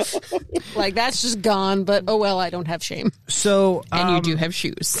 Like, that's just gone, but oh well, I don't have shame. So, And you do have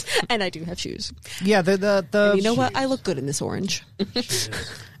shoes. And I do have shoes. yeah, the And you know what? I look good in this orange.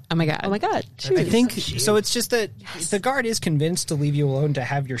 Oh my God. Oh my God. Shoes. I think so. It's just that the guard is convinced to leave you alone to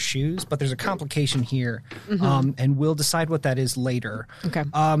have your shoes, but there's a complication here, and we'll decide what that is later. Okay.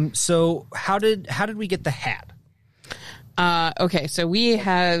 So how did we get the hat? Okay, so we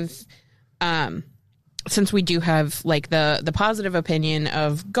have, since we do have like the positive opinion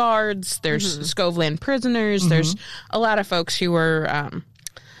of guards, there's Scoveland prisoners, there's a lot of folks who are,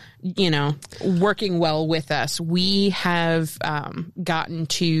 working well with us. We have gotten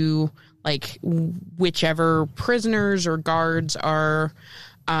to like whichever prisoners or guards are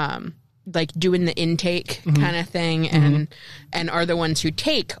like doing the intake kind of thing and are the ones who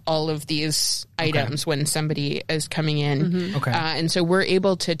take all of these items when somebody is coming in. Okay. And so we're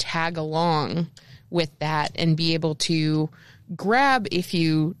able to tag along with that and be able to grab a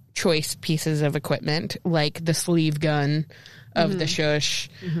few choice pieces of equipment like the sleeve gun of the shush,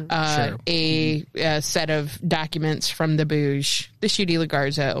 a set of documents from the Bouge, the Chute de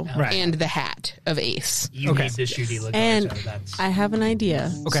Garzo, Right. and the hat of Ace. You Okay. need the Chute de And Garzo. That's I have an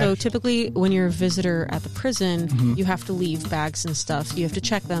idea. Okay. So typically when you're a visitor at the prison, you have to leave bags and stuff. You have to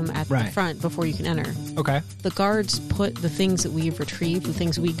check them at the Right. front before you can enter. Okay. The guards put the things that we've retrieved, the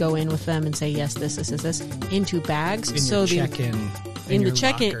things we go in with them and say, yes, this, into bags. In so your the check-in. in the your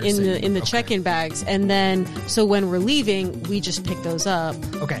check-in lockers in the okay. check-in bags, and then so when we're leaving, we just pick those up,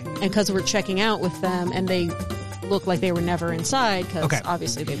 Okay. and because we're checking out with them, and they look like they were never inside because Okay.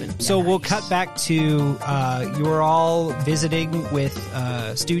 obviously they've been. So we'll cut back to you are all visiting with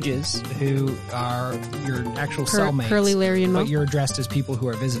Stooges, who are your actual cellmates. Curly, Larry, and Mo. But you're addressed as people who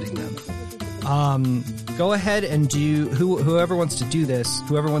are visiting them. Go ahead and do whoever wants to do this,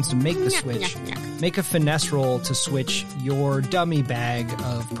 whoever wants to make the switch, make a finesse roll to switch your dummy bag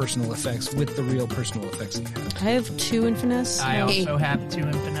of personal effects with the real personal effects you have. I have 2 in finesse. I also have 2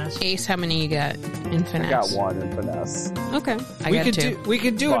 in finesse. Ace, how many you got in finesse? I got 1 in finesse. Okay. I got 2. We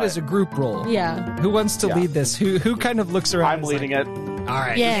could do it But- as a group roll. Yeah. Who wants to Yeah. lead this? Who kind of looks around? I'm and is leading like, it. All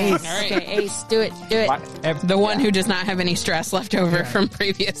right. Yes. All right. Okay, Ace, do it. Do it. My- The one who does not have any stress left over from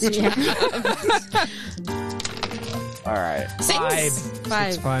previous jobs. all All right. 6.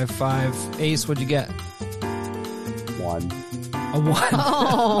 5. Ace, what'd you get? 1. A 1.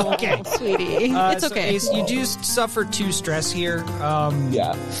 Oh, Okay. sweetie. It's So okay. Ace, you do suffer 2 stress here.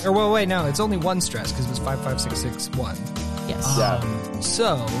 Yeah. Or well, wait, no, it's only 1 stress because it was 5, 5, 6, 6, 1. Yes.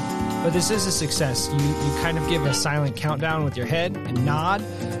 So, but this is a success. You kind of give a silent countdown with your head and nod,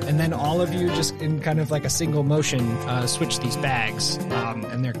 and then all of you just in kind of like a single motion switch these bags,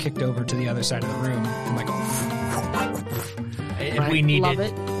 and they're kicked over to the other side of the room. And like, If we needed, Love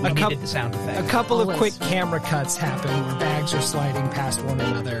it. we A needed the sound effect. a couple of Always. quick camera cuts happen where bags are sliding past one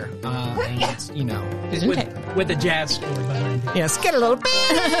another, and it's, you know. with the jazz score behind it. Yeah, skittle.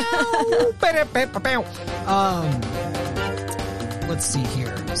 Let's see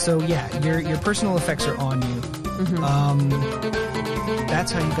here. So yeah, your personal effects are on you.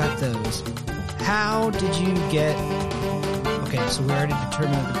 That's how you got those. How did you get? Okay, so we already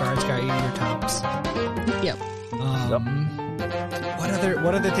determined that the guards got you your tops. Yep.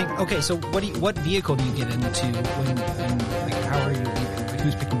 What other thing? Okay, so what vehicle do you get into when like how are you leaving? Like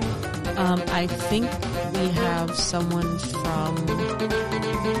who's picking you up? I think we have someone from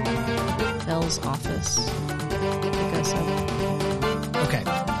Bell's office. I think I said. Okay.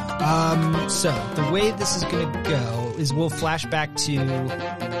 So the way this is going to go is we'll flash back to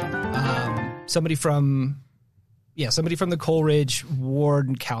somebody from the Coleridge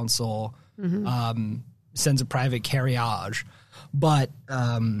Ward Council sends a private carriage, but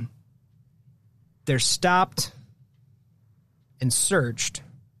they're stopped and searched.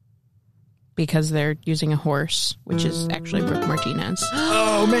 Because they're using a horse, which is actually Brooke Martinez.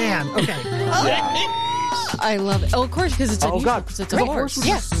 Oh man! Okay. I love it. Oh, of course, because it's Oh unusual, god, 'cause it's a that horse.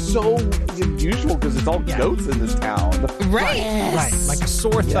 horse was so unusual because it's all goats in this town. Right, like a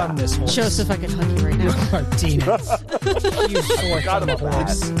sore thumb. This horse. Joseph, I can hug you right now. Martinez. You sore Forgot thumb about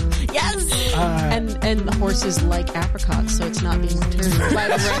horse. Yes. And the horse is like apricots, so it's not being turned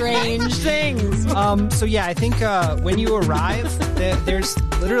by strange things. So yeah, I think when you arrive, there's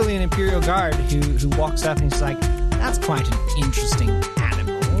literally an Imperial guard who walks up and he's like, "That's quite an interesting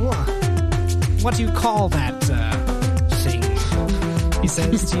animal. What do you call that thing?" He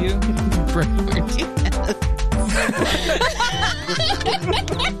says to you. Brooke Martinez.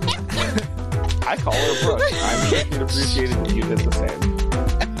 I call her Brooke. I'm sure she'd appreciate it if you did the same.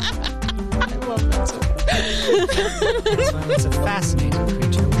 Well, it's a fascinating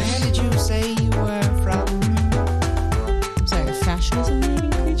creature. Where did you say you were from? I'm sorry, a fashionism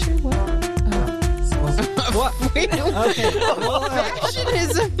creature? What? What? Wait, Okay.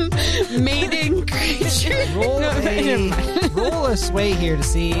 fashionism mating creature. Roll a sway here to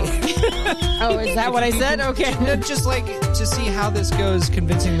see. Oh, is that what I said? Okay. No, just like to see how this goes,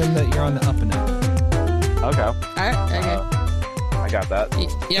 convincing them that you're on the up and up. Okay. All right, okay. I got that.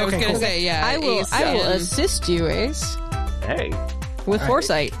 Yeah, I was Okay, gonna cool. say, yeah. I will and- assist you, Ace, Hey. with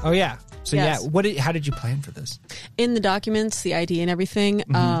foresight. Oh yeah. So Yes. yeah, how did you plan for this? In the documents, the ID and everything,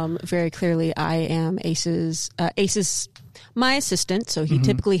 very clearly I am Ace's my assistant, so he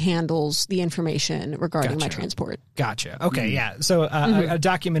typically handles the information regarding my Gotcha. transport. Gotcha. Okay, yeah. So a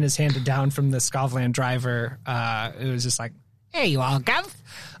document is handed down from the Scotland driver. It was just like, "Here you are,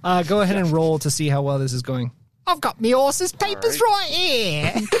 Gav. Go ahead and roll to see how well this is going." I've got me horse's papers right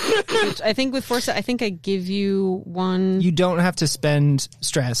here. Which I think with foresight, I think I give you one. You don't have to spend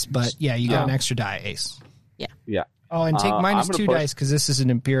stress, but yeah, you got an extra die, Ace. Yeah. Oh, and take I'm minus gonna 2 push- dice because this is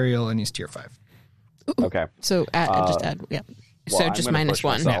an Imperial and he's tier 5. Okay. So just add, yeah. Well, So I'm just gonna minus push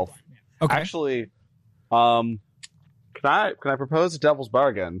 1. myself. Okay. Actually, can I propose a devil's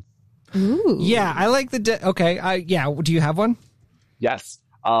bargain? Ooh. Yeah, I like the. Okay. Yeah. Do you have one? Yes.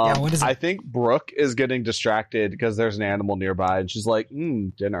 Yeah, what is it? I think Brooke is getting distracted because there's an animal nearby, and she's like,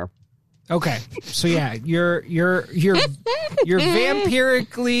 dinner. Okay. So yeah, your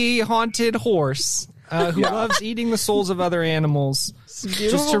vampirically haunted horse who loves eating the souls of other animals.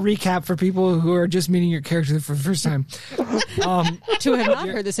 Just to recap for people who are just meeting your character for the first time. To have not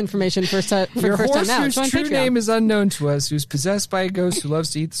heard this information for the Your first time horse now, whose join true Patreon. name is unknown to us, who's possessed by a ghost who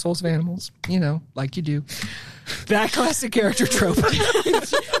loves to eat the souls of animals. You know, like you do. That classic character trope.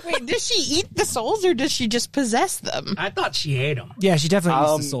 Wait, does she eat the souls or does she just possess them? I thought she ate them. Yeah, she definitely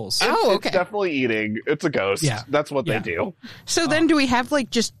eats the souls. Oh, okay. It's definitely eating. It's a ghost. Yeah. That's what Yeah. they do. So then do we have like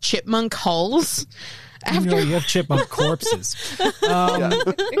just chipmunk hulls? You have chipmunk corpses.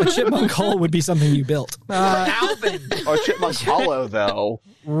 A chipmunk hull would be something you built. Alvin. Or Chipmunk Hollow, though.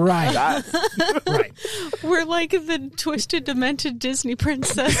 Right. That, Right. We're like the twisted, demented Disney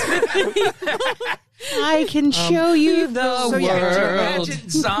princess. I can show you the so yeah, world. Imagine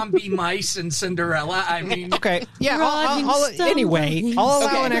zombie mice and Cinderella. I mean, Okay. Yeah. Rotting Anyway, I'll allow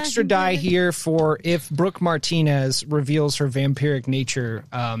Okay. an extra die here for if Brooke Martinez reveals her vampiric nature.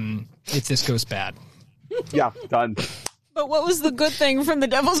 If this goes bad, yeah, done. But what was the good thing from the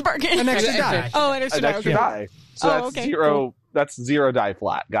Devil's Bargain? an extra die. Oh, an extra An die. extra Okay. die. So Oh, that's okay, zero. cool. That's 0 die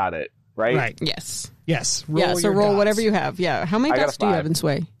flat. Got it. Right? Right. Yes. Yes. Yeah, so your roll dice. whatever you have. Yeah. How many I got dice a do you 5. have in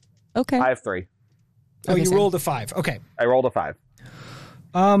Sway? Okay. I have 3. Oh, Okay, you Sam. rolled a 5. Okay. I rolled a 5.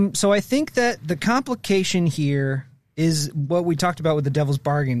 So I think that the complication here is what we talked about with the Devil's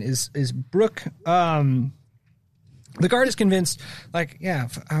Bargain is Brooke. The guard is convinced, like, yeah,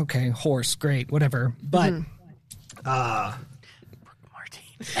 okay, horse, great, whatever. But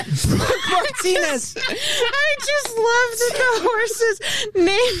Martinez. I just love that the horse's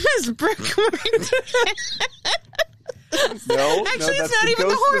name is Brooke Martinez. No, Actually, no, it's that's not the even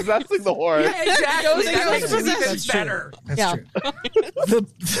the ghost horse. possessing the horse. exactly. Goes That against makes it even That's true. better. That's Yeah. true.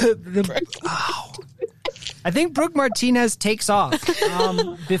 I think Brooke Martinez takes off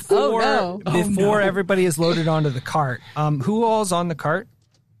before Oh, no. before everybody is loaded onto the cart. Who all's on the cart?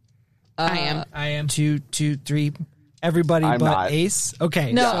 I am. I am. 2, 2, 3. Everybody I'm but not. Ace.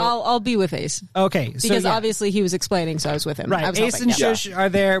 Okay. No, so- I'll be with Ace okay. So because yeah. obviously he was explaining, so I was with him. I Right, was Ace helping, and yeah. Shush are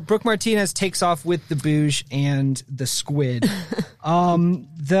there. Brooke Martinez takes off with the bouge and the squid.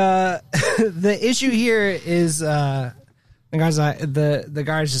 The issue here is the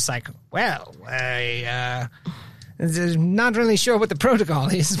guy's just like, well, I'm not really sure what the protocol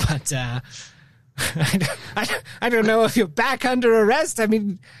is, but I don't know if you're back under arrest. I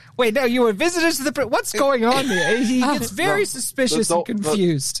mean, wait, no, you were visitors to the. What's going on here? He gets very suspicious and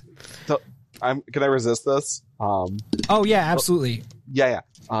confused. So, can I resist this? Oh yeah, absolutely. Yeah.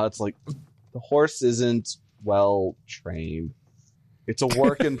 It's like the horse isn't well trained. It's a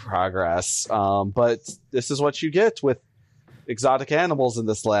work in progress. But this is what you get with exotic animals in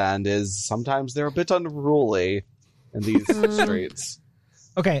this land. Is sometimes they're a bit unruly in these streets.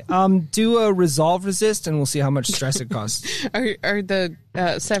 Okay, do a resolve resist, and we'll see how much stress it costs. Are the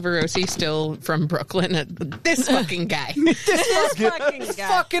Severosi still from Brooklyn? This fucking guy. This fucking guy.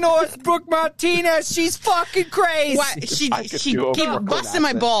 Fucking horse, Brooke Martinez. She's fucking crazy. Why she I could she do a keep Brooklyn busting my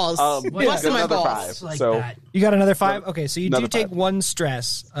accent. balls, Yeah, busting my another balls. 5. Like So that. You got another 5? Okay, so you do Another take 5. 1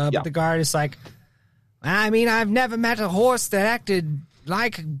 stress, Yeah. but the guard is like, I mean, I've never met a horse that acted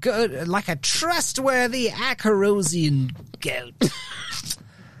like a trustworthy Acarosian goat.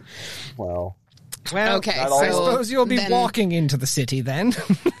 well, Okay, Not all I so suppose you'll be then- walking into the city then.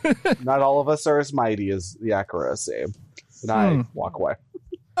 not all of us are as mighty as the Akarosi. And I walk away.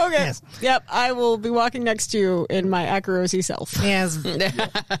 Okay. Yes. Yep. I will be walking next to you in my Akarosi self. Yes,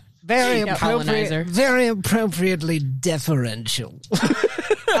 very Colonizer. appropriate, very appropriately deferential.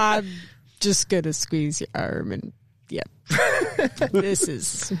 I'm just gonna squeeze your arm and yep. This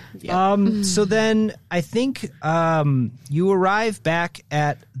is So then I think you arrive back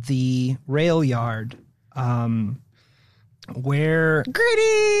at the rail yard where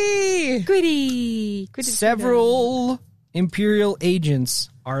gritty. several Imperial agents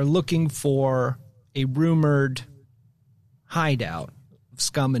are looking for a rumored hideout of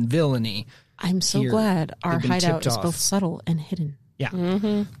scum and villainy. I'm so Here. glad our They've been hideout tipped is off. both subtle and hidden.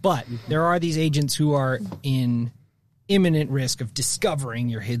 Yeah. But there are these agents who are in imminent risk of discovering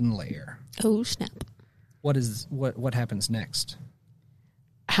your hidden lair. Oh snap! What happens next?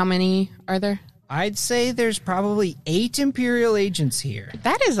 How many are there? I'd say there's probably 8 Imperial agents here.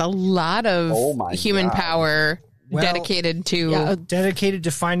 That is a lot of Oh my human God. power Well, dedicated to. Yeah, Dedicated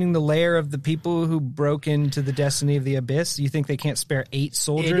to finding the lair of the people who broke into the Destiny of the Abyss. You think they can't spare 8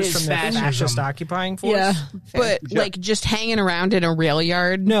 soldiers is from the fascism. fascist occupying force? yeah. but like just hanging around in a rail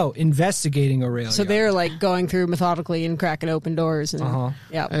yard. No, investigating Aurelia. So they're like going through methodically and cracking open doors and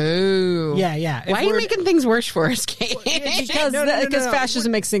yeah. Oh, Yeah, yeah. Why are you making things worse for us, Kate? Because No.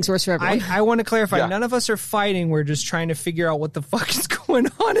 fascism makes things worse for everyone. I want to clarify. Yeah. None of us are fighting. We're just trying to figure out what the fuck is going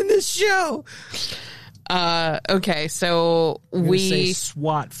on in this show. Okay, so I'm gonna say we.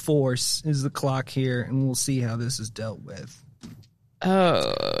 SWAT force is the clock here, and we'll see how this is dealt with.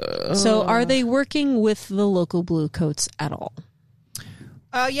 So are they working with the local blue coats at all?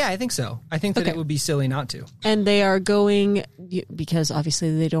 Yeah, I think so. I think that Okay. it would be silly not to. And they are going, because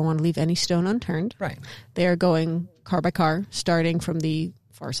obviously they don't want to leave any stone unturned. Right. They are going car by car, starting from the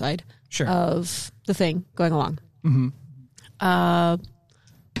far side Sure. of the thing, going along.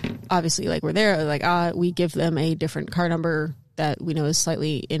 obviously, like, we're there, like, we give them a different car number that we know is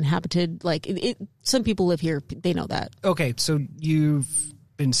slightly inhabited. Like, some people live here. They know that. Okay, so you've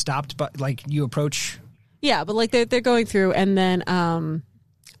been stopped by, like, you approach. Yeah, but like they're going through, and then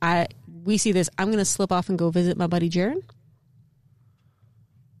we see this. I'm gonna slip off and go visit my buddy Jaren.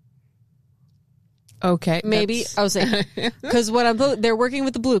 Okay, Maybe I was saying because they're working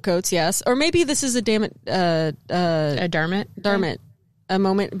with the blue coats, yes, or maybe this is a a Darmit a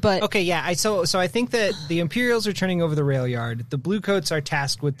moment, but Okay, yeah. So I think that the Imperials are turning over the rail yard. The Bluecoats are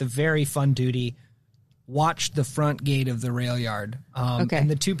tasked with the very fun duty: watch the front gate of the rail yard. Okay. And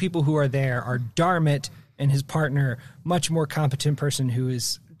the two people who are there are Darmit and his partner, much more competent person who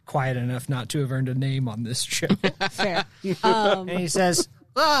is quiet enough not to have earned a name on this show. fair. And he says,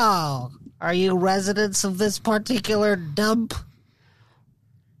 "Oh, are you residents of this particular dump?"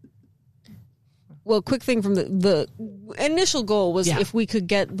 Well, quick thing from the initial goal was Yeah. if we could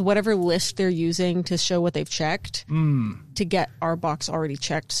get whatever list they're using to show what they've checked to get our box already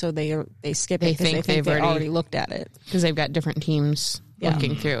checked, so they skip They it because think they've they've already looked at it. because they've got different teams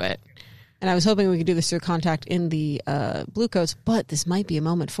looking through it. And I was hoping we could do this through contact in the blue coats, but this might be a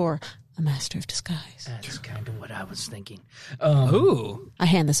moment for a master of disguise. That's kind of what I was thinking. Ooh. I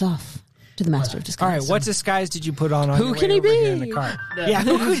hand this off to the master of All disguise. right, what disguise did you put on Who your can way he over here be? in the cart? The Yeah,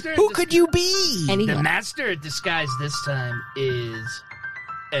 master who of could you be? The Anyone. master of disguise this time is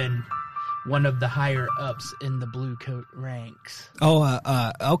one of the higher ups in the blue coat ranks. Oh,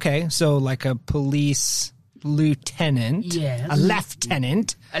 okay. So like a police lieutenant. Yes. A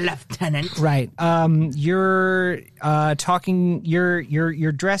lieutenant. A lieutenant. Right. You're talking.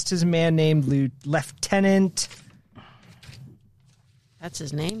 You're dressed as a man named Lieutenant. That's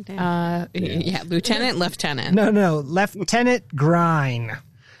his name? Damn. Yeah, Lieutenant. No, Lieutenant Grine.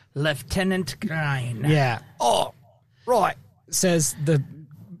 Lieutenant Grine. Yeah. Oh, right. Says the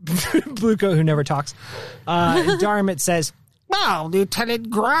blue coat who never talks. Darmit says, "Wow, Lieutenant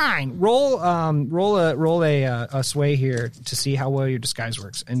Grine. Roll a sway here to see how well your disguise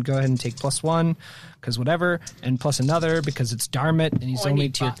works, and go ahead and take +1 because whatever, and plus another because it's Darmit and he's I only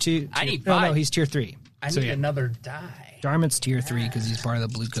need tier five. 2. I need No, five. he's tier 3. I So need yeah, another die. Darmit's tier 3 because he's part of the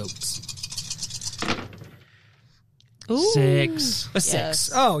blue coats. Ooh. 6. A 6.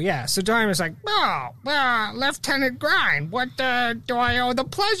 Yes. Oh yeah. So Darmit's like, "Oh, Lieutenant Grine. What do I owe the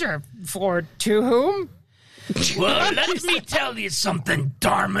pleasure for? To whom?" Well, let me tell you something,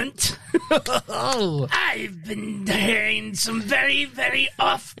 Darmint. Oh. I've been hearing some very, very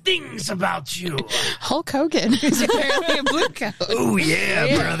off things about you. Hulk Hogan is apparently a blue coat. Oh,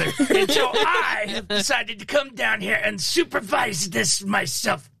 yeah, brother. And so I have decided to come down here and supervise this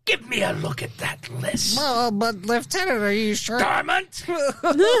myself. Give me a look at that list. Oh, but Lieutenant, are you sure? Darmint?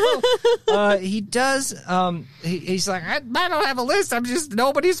 He does. He's like, I don't have a list. I'm just,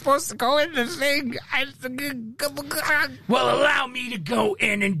 nobody's supposed to go in the thing. Well, allow me to go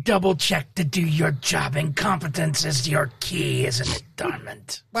in and double check to do your job. Incompetence is your key, isn't it,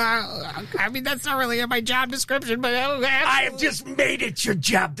 Darmint? Well, I mean, that's not really in my job description, but I have just made it your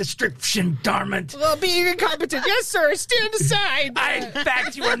job description, Darmint. well, being incompetent. Yes, sir. Stand aside. In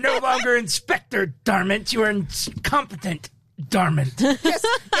fact, you are no longer Inspector Darmint. You are incompetent Darmint.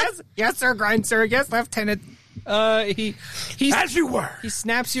 Yes, sir, Grind, sir. Yes, Lieutenant. he As you were. he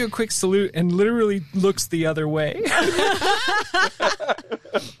snaps you a quick salute and literally looks the other way.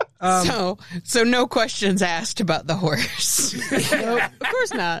 So no questions asked about the horse. Of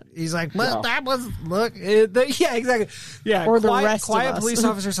course not. He's like, well, that was, look. Yeah, exactly. Yeah, Or the quiet, rest of quiet us. police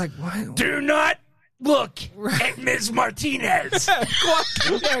officer's like, what? Do not look at Ms. Martinez.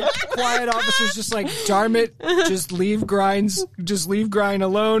 Quiet officer's just like, Darmit, just leave Grind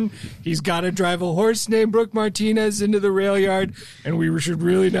alone. He's got to drive a horse named Brooke Martinez into the rail yard, and we should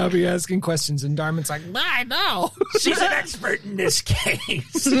really not be asking questions. And Darmit's like, I know. She's an expert in this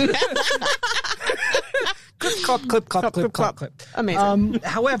case. clip. Amazing.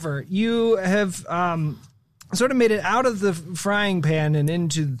 However, you have sort of made it out of the frying pan and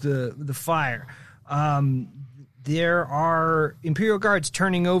into the fire. There are Imperial guards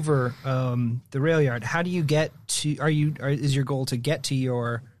turning over the rail yard. How do you get to? Is your goal to get to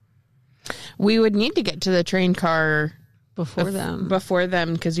your? We would need to get to the train car Before them.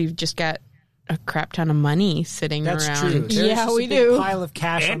 because you've just got a crap ton of money sitting That's around. true. There's Yeah, just we a big do. Pile of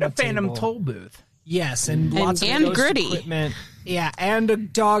cash And on a the phantom table. toll booth. Yes, and lots and of ghost Gritty. equipment. Yeah, and a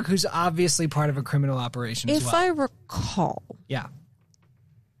dog who's obviously part of a criminal operation as If well. I recall, Yeah.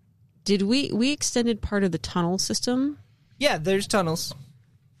 did we extended part of the tunnel system Yeah, there's tunnels.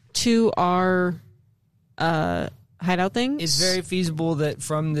 to our hideout thing. It's very feasible that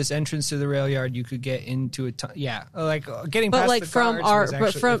from this entrance to the rail yard, you could get into a getting past but like the from guards our,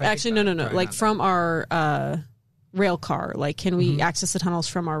 was but from if I actually think no, about it, like probably from our rail car. Like, can we access the tunnels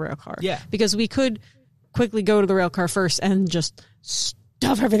from our rail car? Yeah. because we could quickly go to the rail car first and just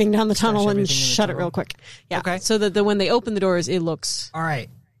stuff everything down the tunnel and everything in the shut it tunnel. real quick. Yeah. Okay. So that when they open the doors, it looks. All right.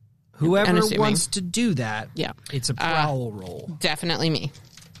 Whoever Unassuming. wants to do that, Yeah. it's a prowl roll. Definitely me.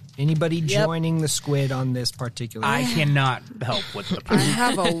 Anybody joining the squid on this particular? I cannot help with the I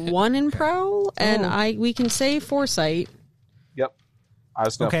have a 1 in prowl, and we can say foresight. Yep. I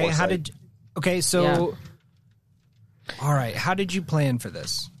was going to Okay, so all right, how did you plan for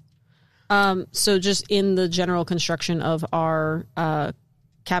this? So just in the general construction of our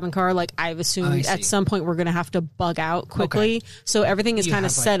cabin car, like I've assumed see. at some point we're going to have to bug out quickly. Okay. So everything is You kind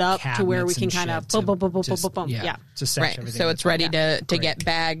of have, like, set up to where we cabinets can and kind of shit boom, boom, boom, boom, just- boom, boom. Yeah. to set Right. everything. So it's ready to Great. get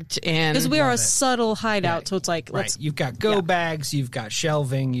bagged and Because we are a Love it. subtle hideout, Right. so it's like, let's. Right. You've got go bags, you've got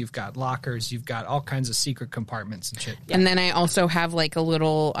shelving, you've got lockers, you've got all kinds of secret compartments and shit. And then I also have like a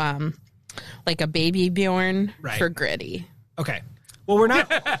little, like a baby Bjorn Right. for Gritty. Okay. Well, we're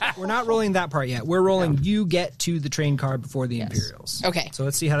not rolling that part yet. We're rolling you get to the train car before the Imperials. Okay. So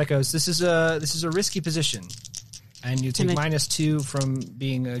let's see how that goes. This is a risky position. And you take And -2 from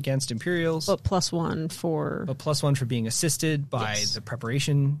being against Imperials, But +1 for. but +1 for being assisted by Yes. the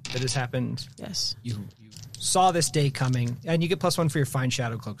preparation that has happened. Yes. You saw this day coming, and you get +1 for your fine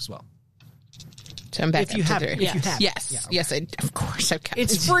shadow cloak as well. So I'm back If you up to have it. 3. If you have it. Yes. Yeah, okay. Yes, of course I've got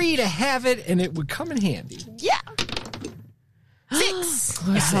It's it. free to have it, and it would come in handy. Yeah. 6.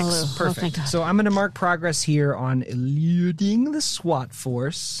 Hallelujah. Oh, Perfect. thank God. So I'm going to mark progress here on eluding the SWAT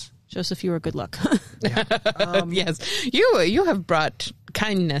force. Joseph, you are good luck. Yes. You have brought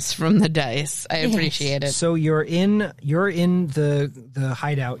kindness from the dice. I appreciate it. So you're in the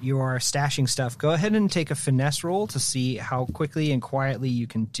hideout. You are stashing stuff. Go ahead and take a finesse roll to see how quickly and quietly you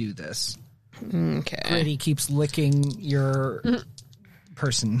can do this. Okay. Gritty keeps licking your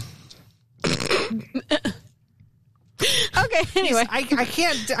person. Okay, anyway. I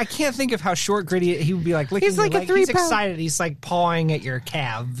can't think of how short Gritty he would be like licking He's like your a leg. He's 3-pound. excited. He's like pawing at your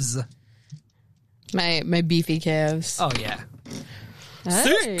calves. My beefy calves. Oh yeah.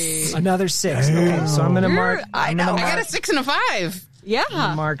 6. Another 6. Okay, so I'm gonna mark. I know. I got a 6 and a 5. Yeah.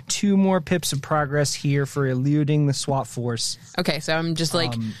 Mark 2 more pips of progress here for eluding the SWAT force. Okay, so I'm just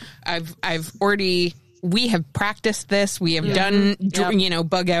like I've already we have practiced this. We have done Yep.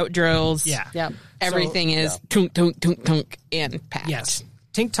 bug out drills. Yeah. Yep. Everything is tunk tunk tunk tunk and packed. Yes.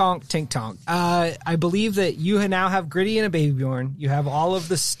 Tink tonk, tink tonk. I believe that you now have Gritty and a Baby Bjorn. You have all of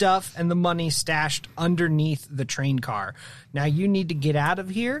the stuff and the money stashed underneath the train car. Now you need to get out of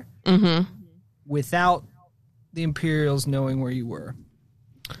here without the Imperials knowing where you were.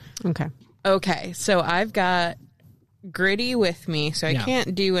 Okay. Okay, so I've got Gritty with me, so I Yeah.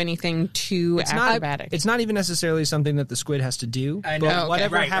 can't do anything too acrobatic. It's not even necessarily something that the squid has to do. I know. But Okay.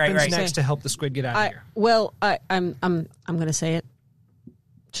 whatever Right, happens right. next to help the squid get out of here. I'm going to say it.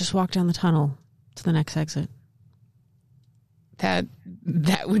 Just walk down the tunnel to the next exit.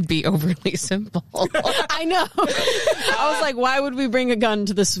 that would be overly simple. I know. I was like, why would we bring a gun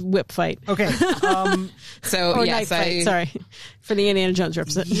to this whip fight? Okay. So Or yes, knife fight, sorry. For the Indiana Jones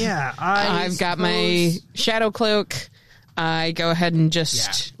represent. Yeah. I've got my shadow cloak. I go ahead and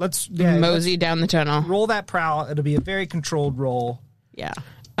just Let's mosey down the tunnel. roll that prowl. It'll be a very controlled roll. Yeah.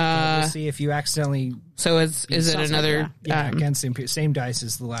 We'll see if you accidentally So is it Sounds like another? against the same dice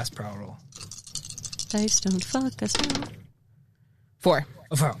as the last prowl roll. Dice don't fuck us out. 4.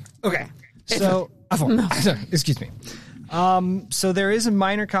 A four. Okay. So a four. Sorry, excuse me. So there is a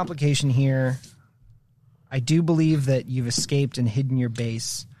minor complication here. I do believe that you've escaped and hidden your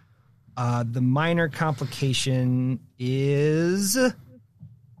base. The minor complication is I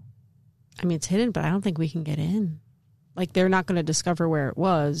mean, it's hidden, but I don't think we can get in. Like, they're not going to discover where it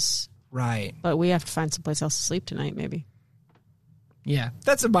was, right. but we have to find someplace else to sleep tonight, maybe. Yeah,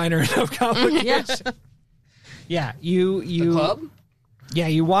 that's a minor enough complication. Yeah. Yeah, you Club? Yeah,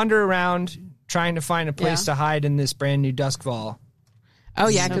 you wander around trying to find a place Yeah. to hide in this brand new Duskfall. Oh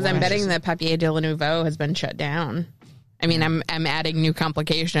yeah, because I'm nice. betting the Papier de la Nouveau has been shut down. I mean, I'm adding new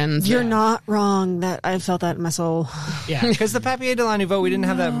complications. You're not wrong. That I felt that in my soul. Yeah, because the Papier de la Nouveau, we didn't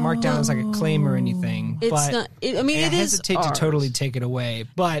have that marked down as like a claim or anything. It's but not. I mean, I it is. hesitate ours. to totally take it away.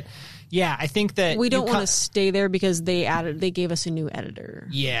 But yeah, I think that We don't you want to stay there because they gave us a new editor.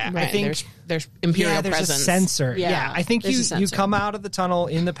 Yeah, Right, I think there's imperial yeah, there's presence. a sensor. Yeah, Yeah, I think there's a you sensor. come out of the tunnel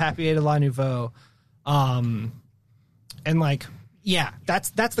in the Papier de la Nouveau, and like Yeah,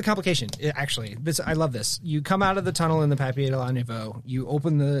 that's the complication. Actually, I love this. You come out of the tunnel in the Papier de la Nouveau. You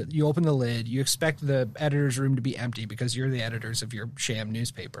open the lid. You expect the editor's room to be empty because you're the editors of your sham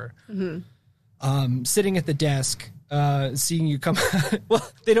newspaper. Mm-hmm. Sitting at the desk, seeing you come. Well,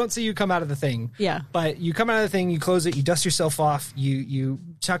 they don't see you come out of the thing. Yeah, but you come out of the thing. You close it. You dust yourself off. You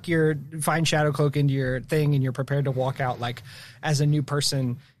tuck your fine shadow cloak into your thing, and you're prepared to walk out like as a new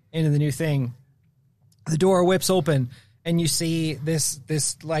person into the new thing. The door whips open. And you see this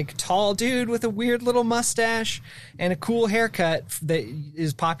like tall dude with a weird little mustache and a cool haircut that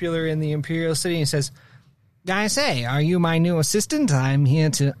is popular in the Imperial City. And he says, "I say, are you my new assistant? I'm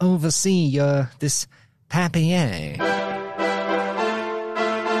here to oversee this papier."